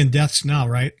 250,000 deaths now,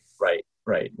 right?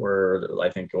 Right. We're, I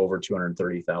think, over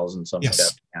 230,000 something like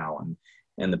that now,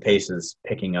 and the pace is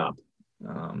picking up.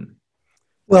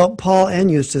 Well, Paul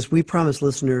and Eustace, we promised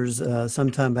listeners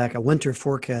some time back a winter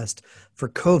forecast for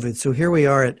COVID. So here we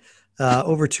are at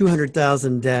over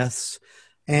 200,000 deaths.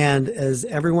 And as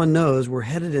everyone knows, we're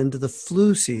headed into the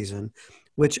flu season,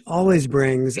 which always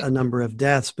brings a number of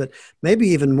deaths. But maybe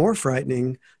even more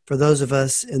frightening for those of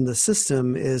us in the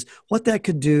system is what that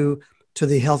could do to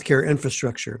the healthcare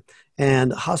infrastructure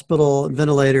and hospital,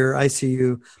 ventilator,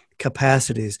 ICU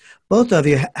capacities. Both of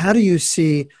you, how do you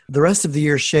see the rest of the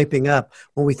year shaping up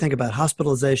when we think about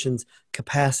hospitalizations,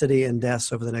 capacity, and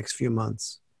deaths over the next few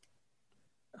months?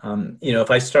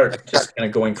 If I start just kind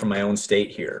of going from my own state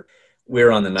here,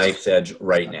 we're on the knife's edge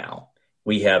right now.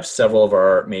 We have several of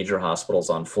our major hospitals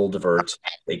on full divert.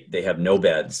 They have no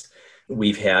beds.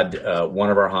 We've had one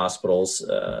of our hospitals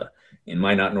in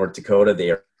Minot, North Dakota. They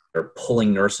are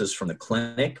pulling nurses from the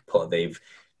clinic. They've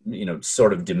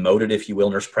sort of demoted, if you will,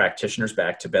 nurse practitioners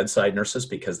back to bedside nurses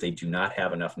because they do not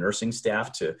have enough nursing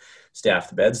staff to staff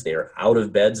the beds. They are out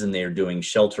of beds and they are doing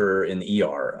shelter in the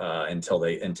ER until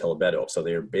a bed opens. So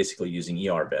they're basically using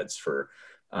ER beds for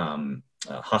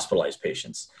hospitalized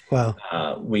patients.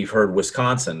 Wow. We've heard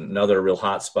Wisconsin, another real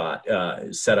hot spot,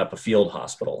 set up a field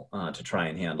hospital to try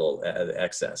and handle the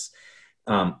excess.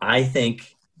 I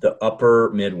think the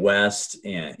upper Midwest,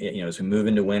 and as we move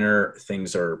into winter,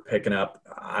 things are picking up.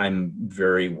 I'm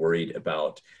very worried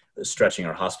about stretching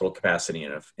our hospital capacity,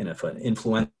 and if an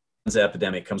influenza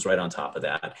epidemic comes right on top of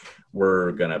that,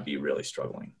 we're going to be really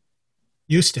struggling.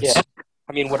 Eustace. Yeah.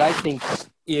 I mean, what I think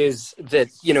is that,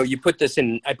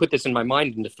 I put this in my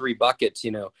mind into three buckets.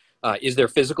 Is there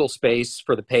physical space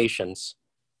for the patients?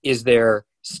 Is there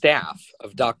staff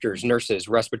of doctors, nurses,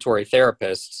 respiratory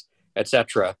therapists, et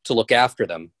cetera, to look after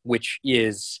them, which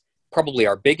is probably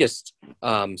our biggest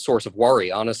source of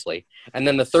worry, honestly. And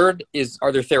then the third is,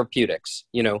 are there therapeutics?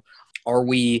 Are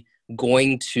we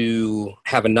going to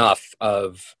have enough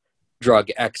of drug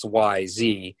X, Y,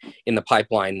 Z in the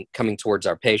pipeline coming towards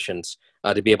our patients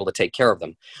to be able to take care of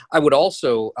them? I would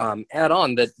also add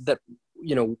on that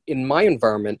in my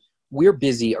environment, we're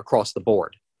busy across the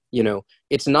board.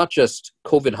 It's not just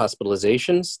COVID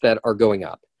hospitalizations that are going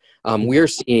up. We're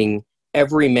seeing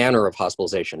every manner of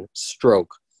hospitalization: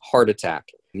 stroke, heart attack,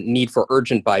 need for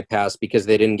urgent bypass because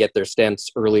they didn't get their stents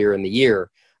earlier in the year,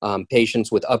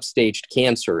 patients with upstaged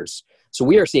cancers. So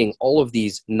we are seeing all of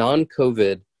these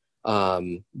non-COVID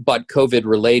but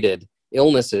COVID-related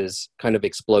illnesses kind of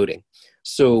exploding.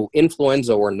 So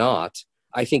influenza or not,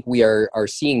 I think we are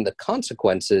seeing the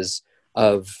consequences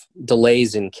of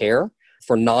delays in care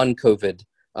for non-COVID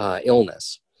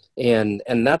illness. And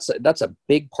that's a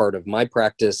big part of my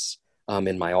practice,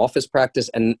 in my office practice.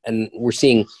 And we're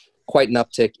seeing quite an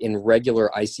uptick in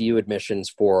regular ICU admissions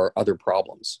for other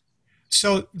problems.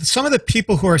 So some of the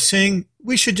people who are saying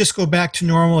we should just go back to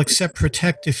normal except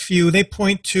protect a few, they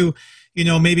point to,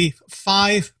 maybe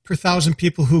 5 per 1,000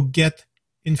 people who get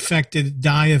infected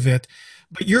die of it.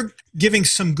 But you're giving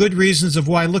some good reasons of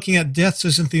why looking at deaths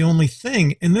isn't the only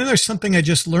thing. And then there's something I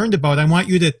just learned about. I want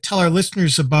you to tell our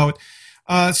listeners about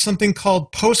something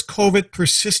called post-COVID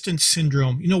persistence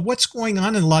syndrome. What's going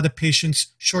on in a lot of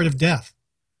patients short of death?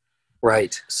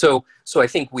 Right. So I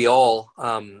think we all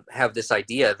have this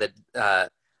idea that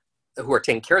who are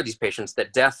taking care of these patients,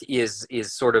 that death is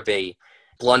sort of a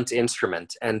blunt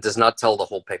instrument and does not tell the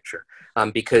whole picture.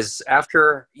 Because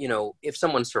after, if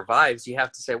someone survives, you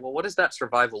have to say, well, what does that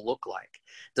survival look like?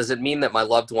 Does it mean that my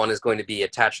loved one is going to be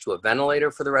attached to a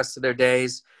ventilator for the rest of their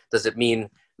days? Does it mean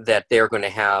that they're going to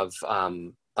have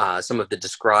some of the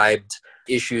described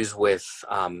issues with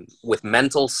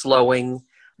mental slowing,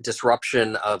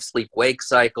 disruption of sleep-wake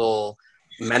cycle,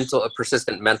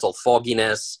 persistent mental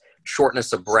fogginess,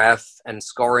 shortness of breath, and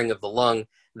scarring of the lung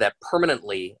that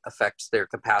permanently affects their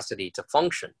capacity to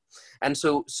function? And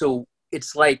so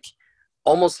it's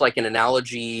almost like an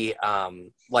analogy,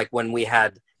 like when we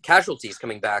had casualties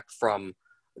coming back from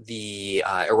the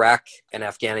Iraq and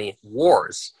Afghani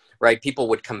wars, right? People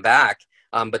would come back,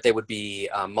 but they would be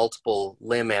multiple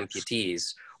limb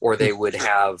amputees, or they would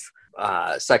have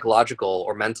psychological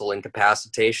or mental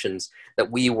incapacitations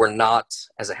that we were not,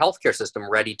 as a healthcare system,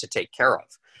 ready to take care of.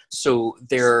 So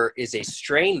there is a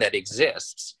strain that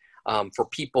exists for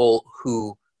people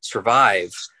who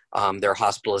survive their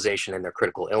hospitalization and their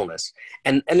critical illness.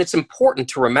 And it's important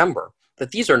to remember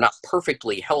that these are not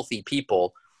perfectly healthy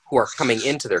people who are coming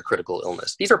into their critical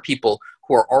illness. These are people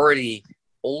who are already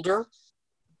older,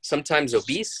 sometimes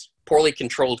obese, poorly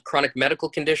controlled chronic medical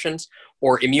conditions,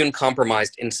 or immune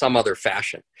compromised in some other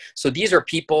fashion. So these are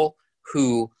people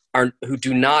who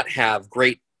do not have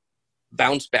great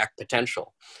bounce back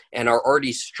potential and are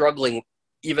already struggling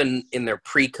even in their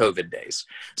pre-COVID days.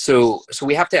 So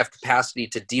we have to have capacity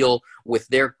to deal with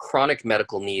their chronic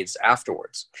medical needs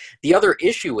afterwards. The other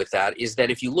issue with that is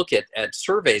that if you look at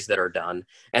surveys that are done,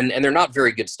 and they're not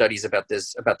very good studies about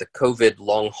this, about the COVID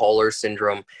long hauler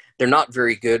syndrome, they're not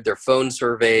very good. They're phone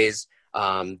surveys.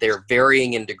 They're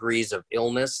varying in degrees of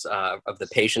illness of the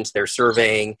patients they're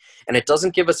surveying. And it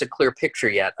doesn't give us a clear picture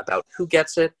yet about who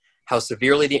gets it, how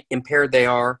severely impaired they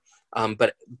are.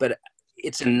 But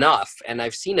it's enough, and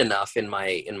I've seen enough in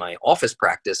my office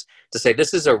practice to say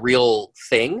this is a real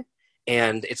thing,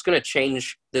 and it's going to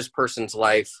change this person's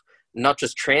life, not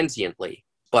just transiently,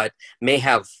 but may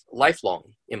have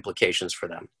lifelong implications for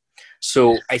them.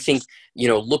 So I think,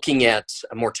 looking at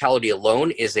mortality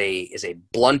alone is a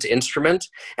blunt instrument,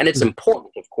 and it's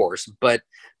important, of course, but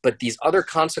these other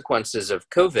consequences of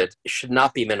COVID should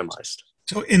not be minimized.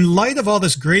 So in light of all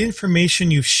this great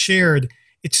information you've shared,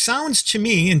 it sounds to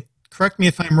me, and correct me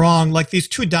if I'm wrong, like these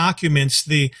two documents,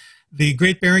 the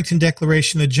Great Barrington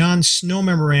Declaration, the John Snow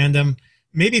Memorandum,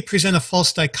 maybe present a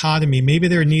false dichotomy. Maybe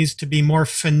there needs to be more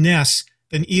finesse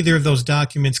than either of those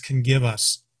documents can give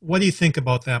us. What do you think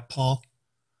about that, Paul?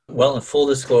 Well, in full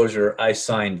disclosure, I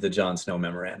signed the John Snow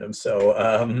Memorandum, so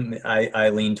I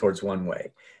lean towards one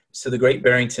way. So the Great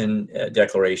Barrington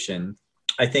Declaration,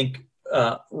 I think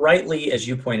rightly, as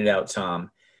you pointed out,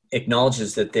 Tom,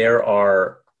 acknowledges that there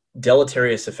are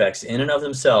deleterious effects in and of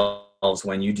themselves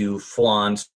when you do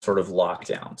full-on sort of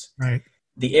lockdowns. Right.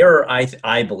 The error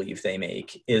I believe they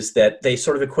make is that they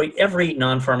sort of equate every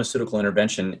non-pharmaceutical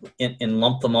intervention and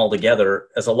lump them all together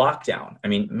as a lockdown. I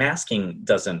mean, masking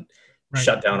doesn't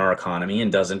shut down our economy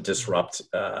and doesn't disrupt,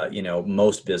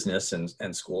 most business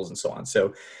and schools and so on.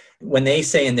 So when they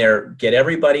say in there, get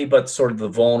everybody but sort of the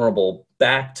vulnerable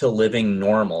back to living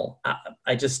normal,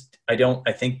 I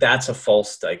think that's a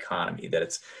false dichotomy, that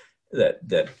it's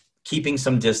that keeping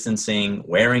some distancing,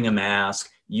 wearing a mask,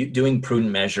 doing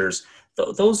prudent measures,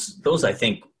 those I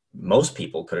think most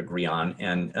people could agree on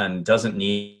and doesn't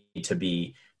need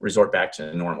to resort back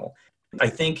to normal. I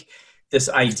think this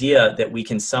idea that we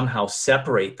can somehow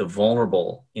separate the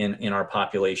vulnerable in our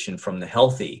population from the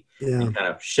healthy and kind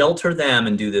of shelter them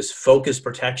and do this focused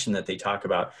protection that they talk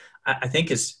about, I think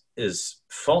is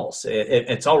false.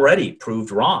 It's already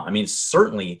proved wrong. I mean,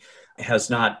 certainly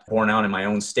has not borne out in my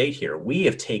own state here. We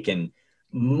have taken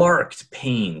marked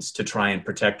pains to try and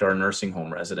protect our nursing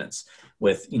home residents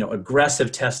with,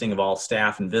 aggressive testing of all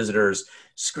staff and visitors,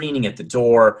 screening at the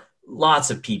door,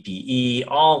 lots of PPE,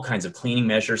 all kinds of cleaning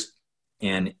measures.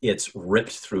 And it's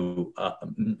ripped through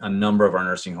a number of our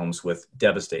nursing homes with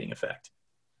devastating effect.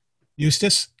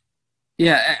 Eustace?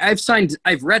 Yeah,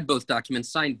 I've read both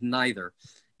documents, signed neither.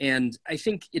 And I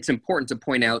think it's important to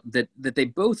point out that they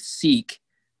both seek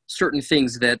certain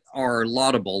things that are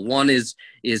laudable. One is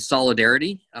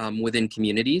solidarity within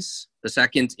communities. The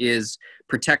second is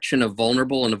protection of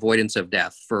vulnerable and avoidance of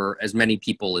death for as many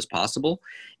people as possible.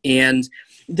 And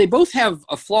they both have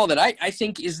a flaw that I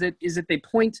think is that they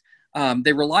point.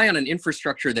 They rely on an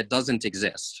infrastructure that doesn't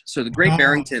exist. So the Great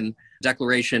Barrington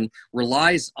Declaration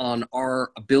relies on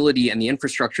our ability and the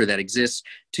infrastructure that exists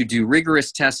to do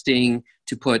rigorous testing,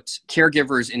 to put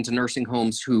caregivers into nursing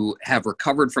homes who have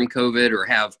recovered from COVID or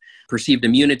have perceived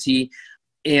immunity.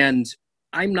 And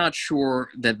I'm not sure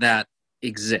that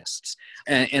exists.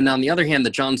 And on the other hand, the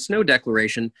John Snow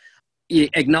Declaration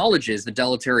acknowledges the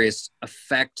deleterious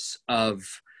effects of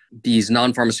these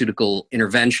non-pharmaceutical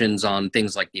interventions on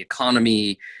things like the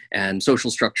economy and social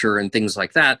structure and things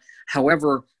like that.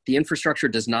 However, the infrastructure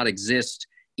does not exist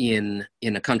in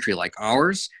a country like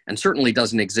ours, and certainly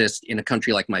doesn't exist in a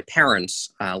country like my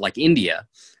parents, like India,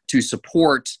 to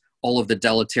support all of the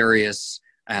deleterious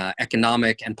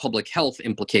economic and public health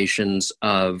implications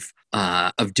of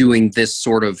doing this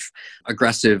sort of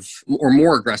aggressive or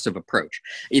more aggressive approach.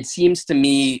 It seems to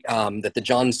me that the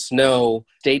John Snow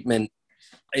statement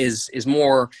is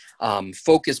more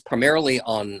focused primarily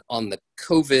on the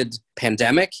COVID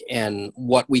pandemic and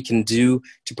what we can do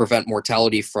to prevent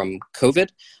mortality from COVID.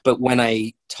 But when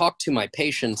I talk to my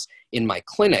patients in my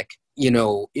clinic,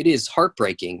 it is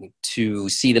heartbreaking to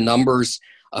see the numbers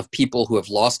of people who have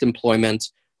lost employment,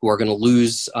 who are going to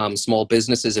lose small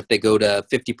businesses if they go to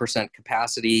 50%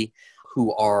 capacity,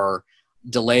 who are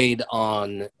delayed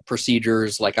on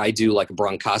procedures like I do, like a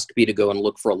bronchoscopy to go and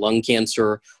look for a lung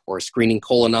cancer, or a screening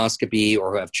colonoscopy,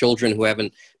 or who have children who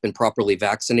haven't been properly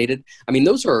vaccinated. I mean,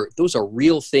 those are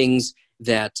real things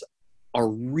that are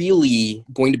really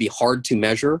going to be hard to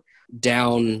measure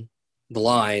down the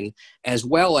line, as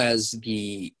well as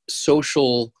the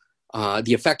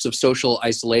effects of social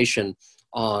isolation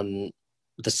on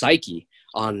the psyche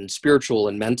on spiritual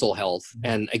and mental health.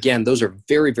 And again, those are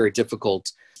very, very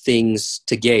difficult things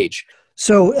to gauge.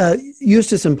 So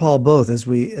Eustace and Paul both, as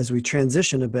we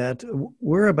transition a bit,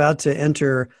 we're about to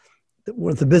enter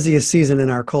the busiest season in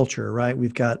our culture, right?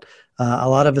 We've got a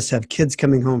lot of us have kids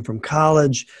coming home from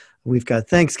college. We've got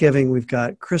Thanksgiving. We've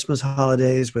got Christmas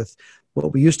holidays with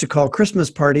what we used to call Christmas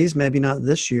parties, maybe not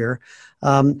this year.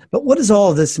 But what does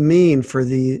all of this mean for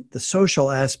the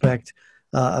social aspect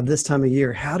of this time of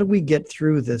year? How do we get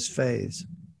through this phase?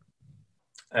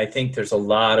 I think there's a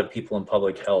lot of people in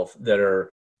public health that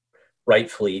are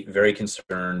rightfully very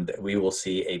concerned that we will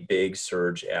see a big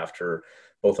surge after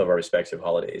both of our respective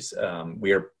holidays.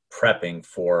 We are prepping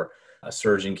for a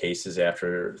surge in cases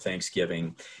after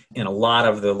Thanksgiving. And a lot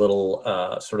of the little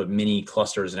sort of mini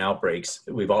clusters and outbreaks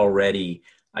we've already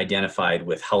identified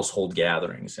with household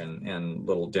gatherings and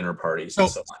little dinner parties and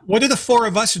so on. What do the four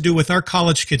of us do with our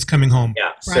college kids coming home?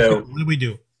 Yeah. So what do we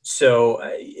do? So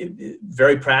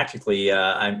very practically,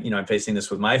 I'm facing this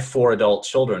with my 4 adult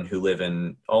children who live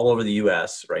in all over the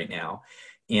U.S. right now.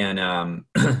 And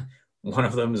one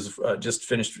of them is just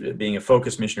finished being a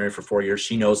focus missionary for 4 years.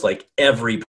 She knows like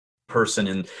every person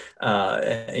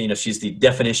and she's the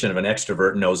definition of an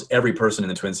extrovert, knows every person in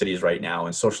the Twin Cities right now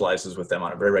and socializes with them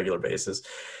on a very regular basis.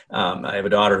 I have a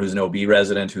daughter who's an OB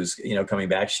resident who's coming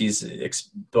back. She's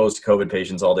exposed to COVID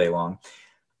patients all day long.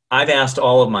 I've asked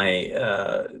all of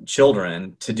my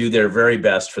children to do their very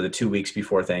best for the 2 weeks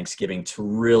before Thanksgiving to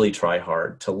really try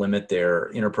hard to limit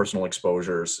their interpersonal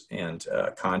exposures and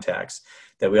contacts,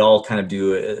 that we all kind of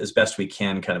do as best we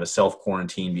can, kind of a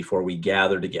self-quarantine before we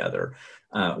gather together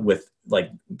with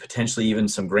like potentially even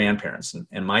some grandparents.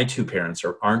 And my 2 parents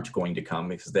aren't going to come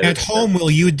because they're at home.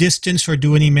 Will you distance or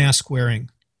do any mask wearing?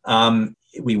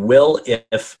 We will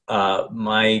if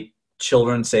my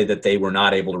children say that they were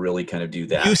not able to really kind of do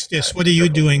that. Eustace, what are you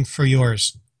doing for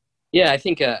yours? Yeah, I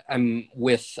think I'm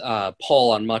with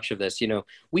Paul on much of this.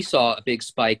 We saw a big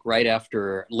spike right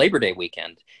after Labor Day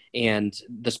weekend, and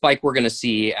the spike we're going to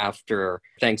see after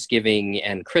Thanksgiving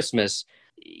and Christmas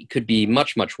could be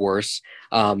much, much worse.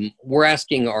 We're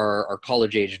asking our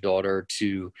college-age daughter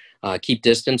to keep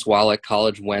distance while at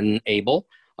college when able,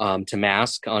 to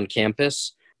mask on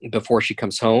campus before she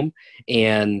comes home.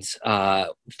 And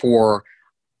for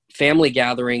family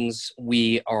gatherings,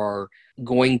 we are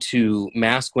going to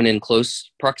mask when in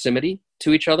close proximity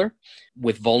to each other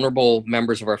with vulnerable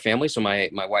members of our family. So my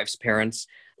wife's parents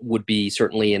would be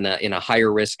certainly in a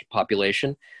higher risk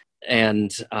population.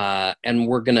 And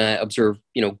we're going to observe,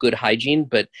 good hygiene,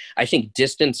 but I think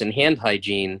distance and hand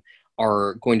hygiene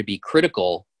are going to be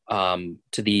critical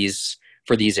for these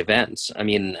events. I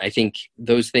mean, I think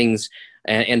those things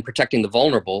and protecting the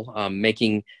vulnerable,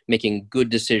 making good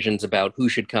decisions about who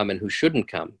should come and who shouldn't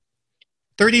come.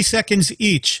 30 seconds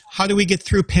each. How do we get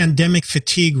through pandemic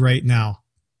fatigue right now?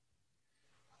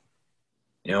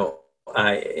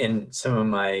 In some of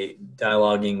my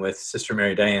dialoguing with Sister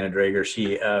Mary Diana Drager,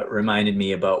 she reminded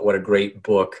me about what a great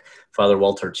book Father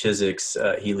Walter Chiswick's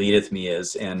He Leadeth Me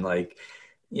is. And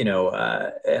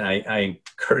and I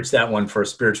encourage that one for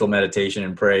spiritual meditation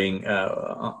and praying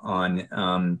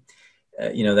on,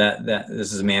 that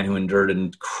this is a man who endured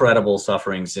incredible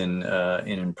sufferings in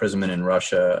imprisonment in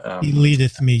Russia. He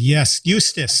leadeth me. Yes.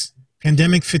 Eustace,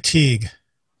 pandemic fatigue.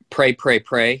 Pray, pray,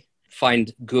 pray.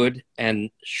 Find good and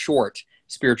short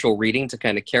spiritual reading to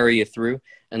kind of carry you through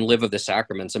and live of the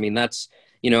sacraments. I mean, that's,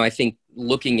 I think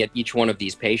looking at each one of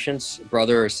these patients,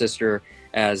 brother or sister,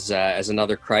 as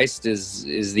another Christ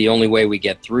is the only way we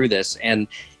get through this. And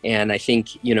I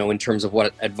think, in terms of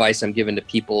what advice I'm given to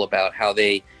people about how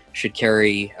they should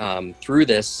carry through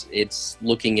this, it's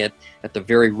looking at the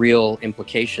very real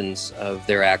implications of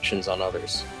their actions on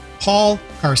others. Paul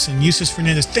Carson, Eustace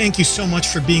Fernandez, thank you so much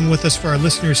for being with us for our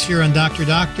listeners here on Dr.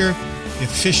 Doctor, the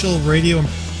official radio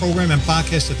program and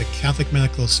podcast of the Catholic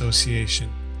Medical Association.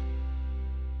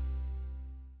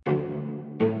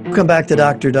 Welcome back to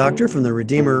Dr. Doctor from the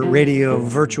Redeemer Radio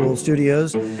virtual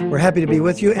studios. We're happy to be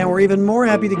with you, and we're even more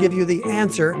happy to give you the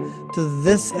answer to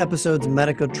this episode's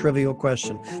medical trivial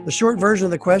question. The short version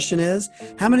of the question is,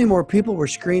 how many more people were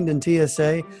screened in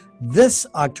TSA this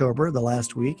October, the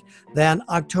last week, than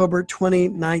October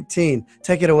 2019?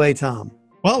 Take it away, Tom.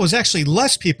 Well, it was actually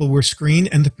less people were screened,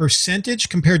 and the percentage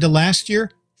compared to last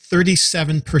year,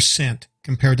 37%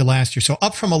 compared to last year. So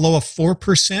up from a low of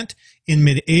 4% in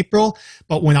mid-April.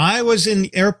 But when I was in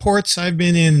airports, I've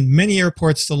been in many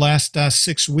airports the last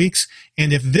 6 weeks.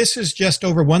 And if this is just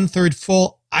over 1/3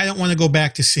 full, I don't want to go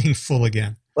back to seeing full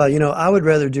again. Well, I would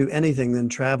rather do anything than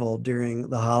travel during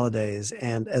the holidays.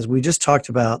 And as we just talked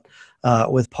about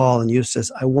with Paul and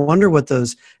Eustace, I wonder what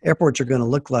those airports are going to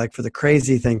look like for the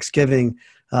crazy Thanksgiving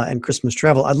and Christmas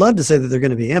travel. I'd love to say that they're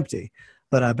going to be empty,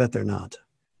 but I bet they're not.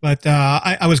 But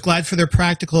I was glad for their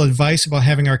practical advice about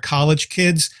having our college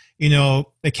kids.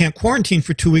 They can't quarantine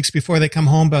for 2 weeks before they come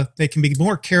home, but they can be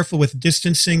more careful with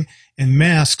distancing and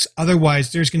masks.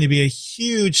 Otherwise, there's going to be a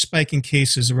huge spike in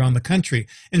cases around the country.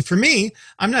 And for me,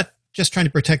 I'm not just trying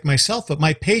to protect myself, but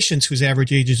my patients whose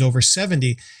average age is over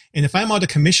 70. And if I'm out of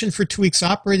commission for 2 weeks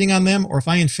operating on them, or if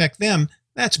I infect them,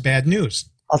 that's bad news.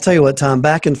 I'll tell you what, Tom,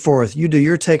 back and forth. You do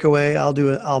your takeaway.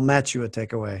 I'll match you a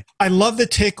takeaway. I love the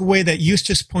takeaway that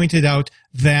Eustace pointed out,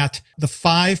 that the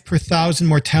 5 per 1,000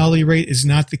 mortality rate is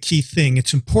not the key thing.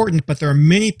 It's important, but there are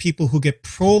many people who get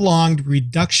prolonged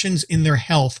reductions in their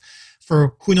health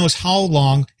for who knows how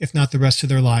long, if not the rest of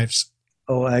their lives.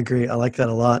 Oh, I agree. I like that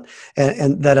a lot.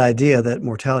 And that idea that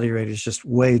mortality rate is just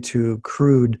way too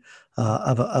crude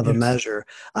of a measure.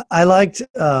 I liked,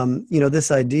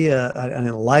 this idea. I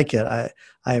didn't like it.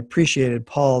 I appreciated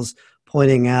Paul's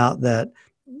pointing out that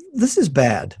this is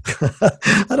bad.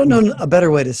 I don't know a better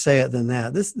way to say it than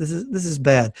that. This is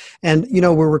bad. And,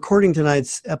 we're recording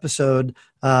tonight's episode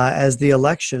as the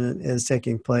election is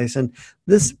taking place. And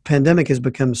this pandemic has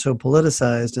become so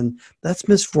politicized, and that's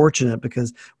misfortunate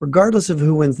because regardless of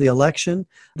who wins the election,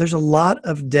 there's a lot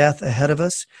of death ahead of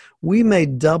us. We may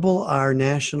double our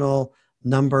national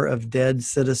number of dead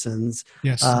citizens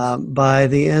by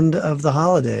the end of the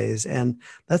holidays. And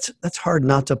that's hard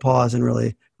not to pause and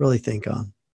really think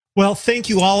on. Well, thank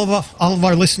you all of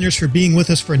our listeners for being with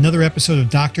us for another episode of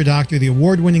Dr. Doctor, the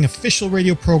award-winning official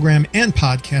radio program and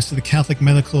podcast of the Catholic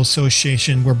Medical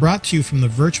Association. We're brought to you from the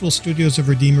virtual studios of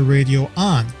Redeemer Radio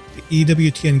on the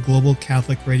EWTN Global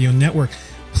Catholic Radio Network.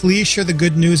 Please share the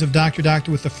good news of Dr.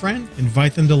 Doctor with a friend.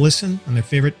 Invite them to listen on their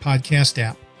favorite podcast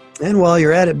app. And while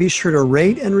you're at it, be sure to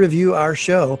rate and review our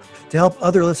show to help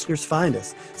other listeners find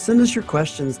us. Send us your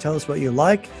questions. Tell us what you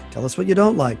like. Tell us what you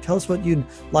don't like. Tell us what you'd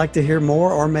like to hear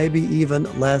more or maybe even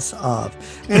less of.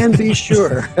 And be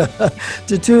sure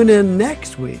to tune in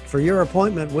next week for your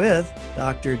appointment with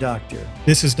Dr. Doctor.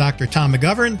 This is Dr. Tom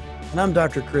McGovern. And I'm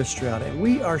Dr. Chris Stroud. And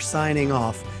we are signing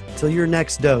off till your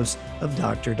next dose of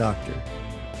Dr. Doctor.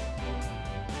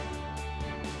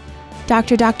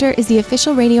 Dr. Doctor is the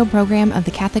official radio program of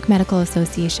the Catholic Medical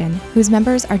Association, whose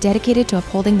members are dedicated to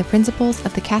upholding the principles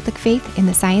of the Catholic faith in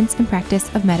the science and practice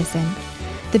of medicine.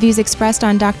 The views expressed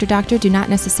on Dr. Doctor do not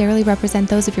necessarily represent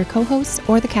those of your co-hosts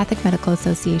or the Catholic Medical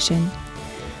Association.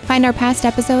 Find our past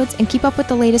episodes and keep up with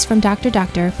the latest from Dr.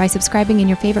 Doctor by subscribing in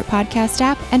your favorite podcast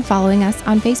app and following us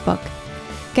on Facebook.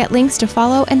 Get links to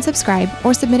follow and subscribe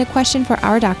or submit a question for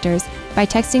our doctors by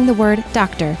texting the word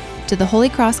doctor to the Holy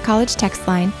Cross College text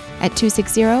line at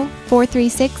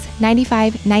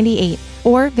 260-436-9598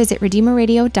 or visit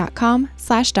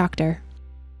redeemerradio.com/doctor.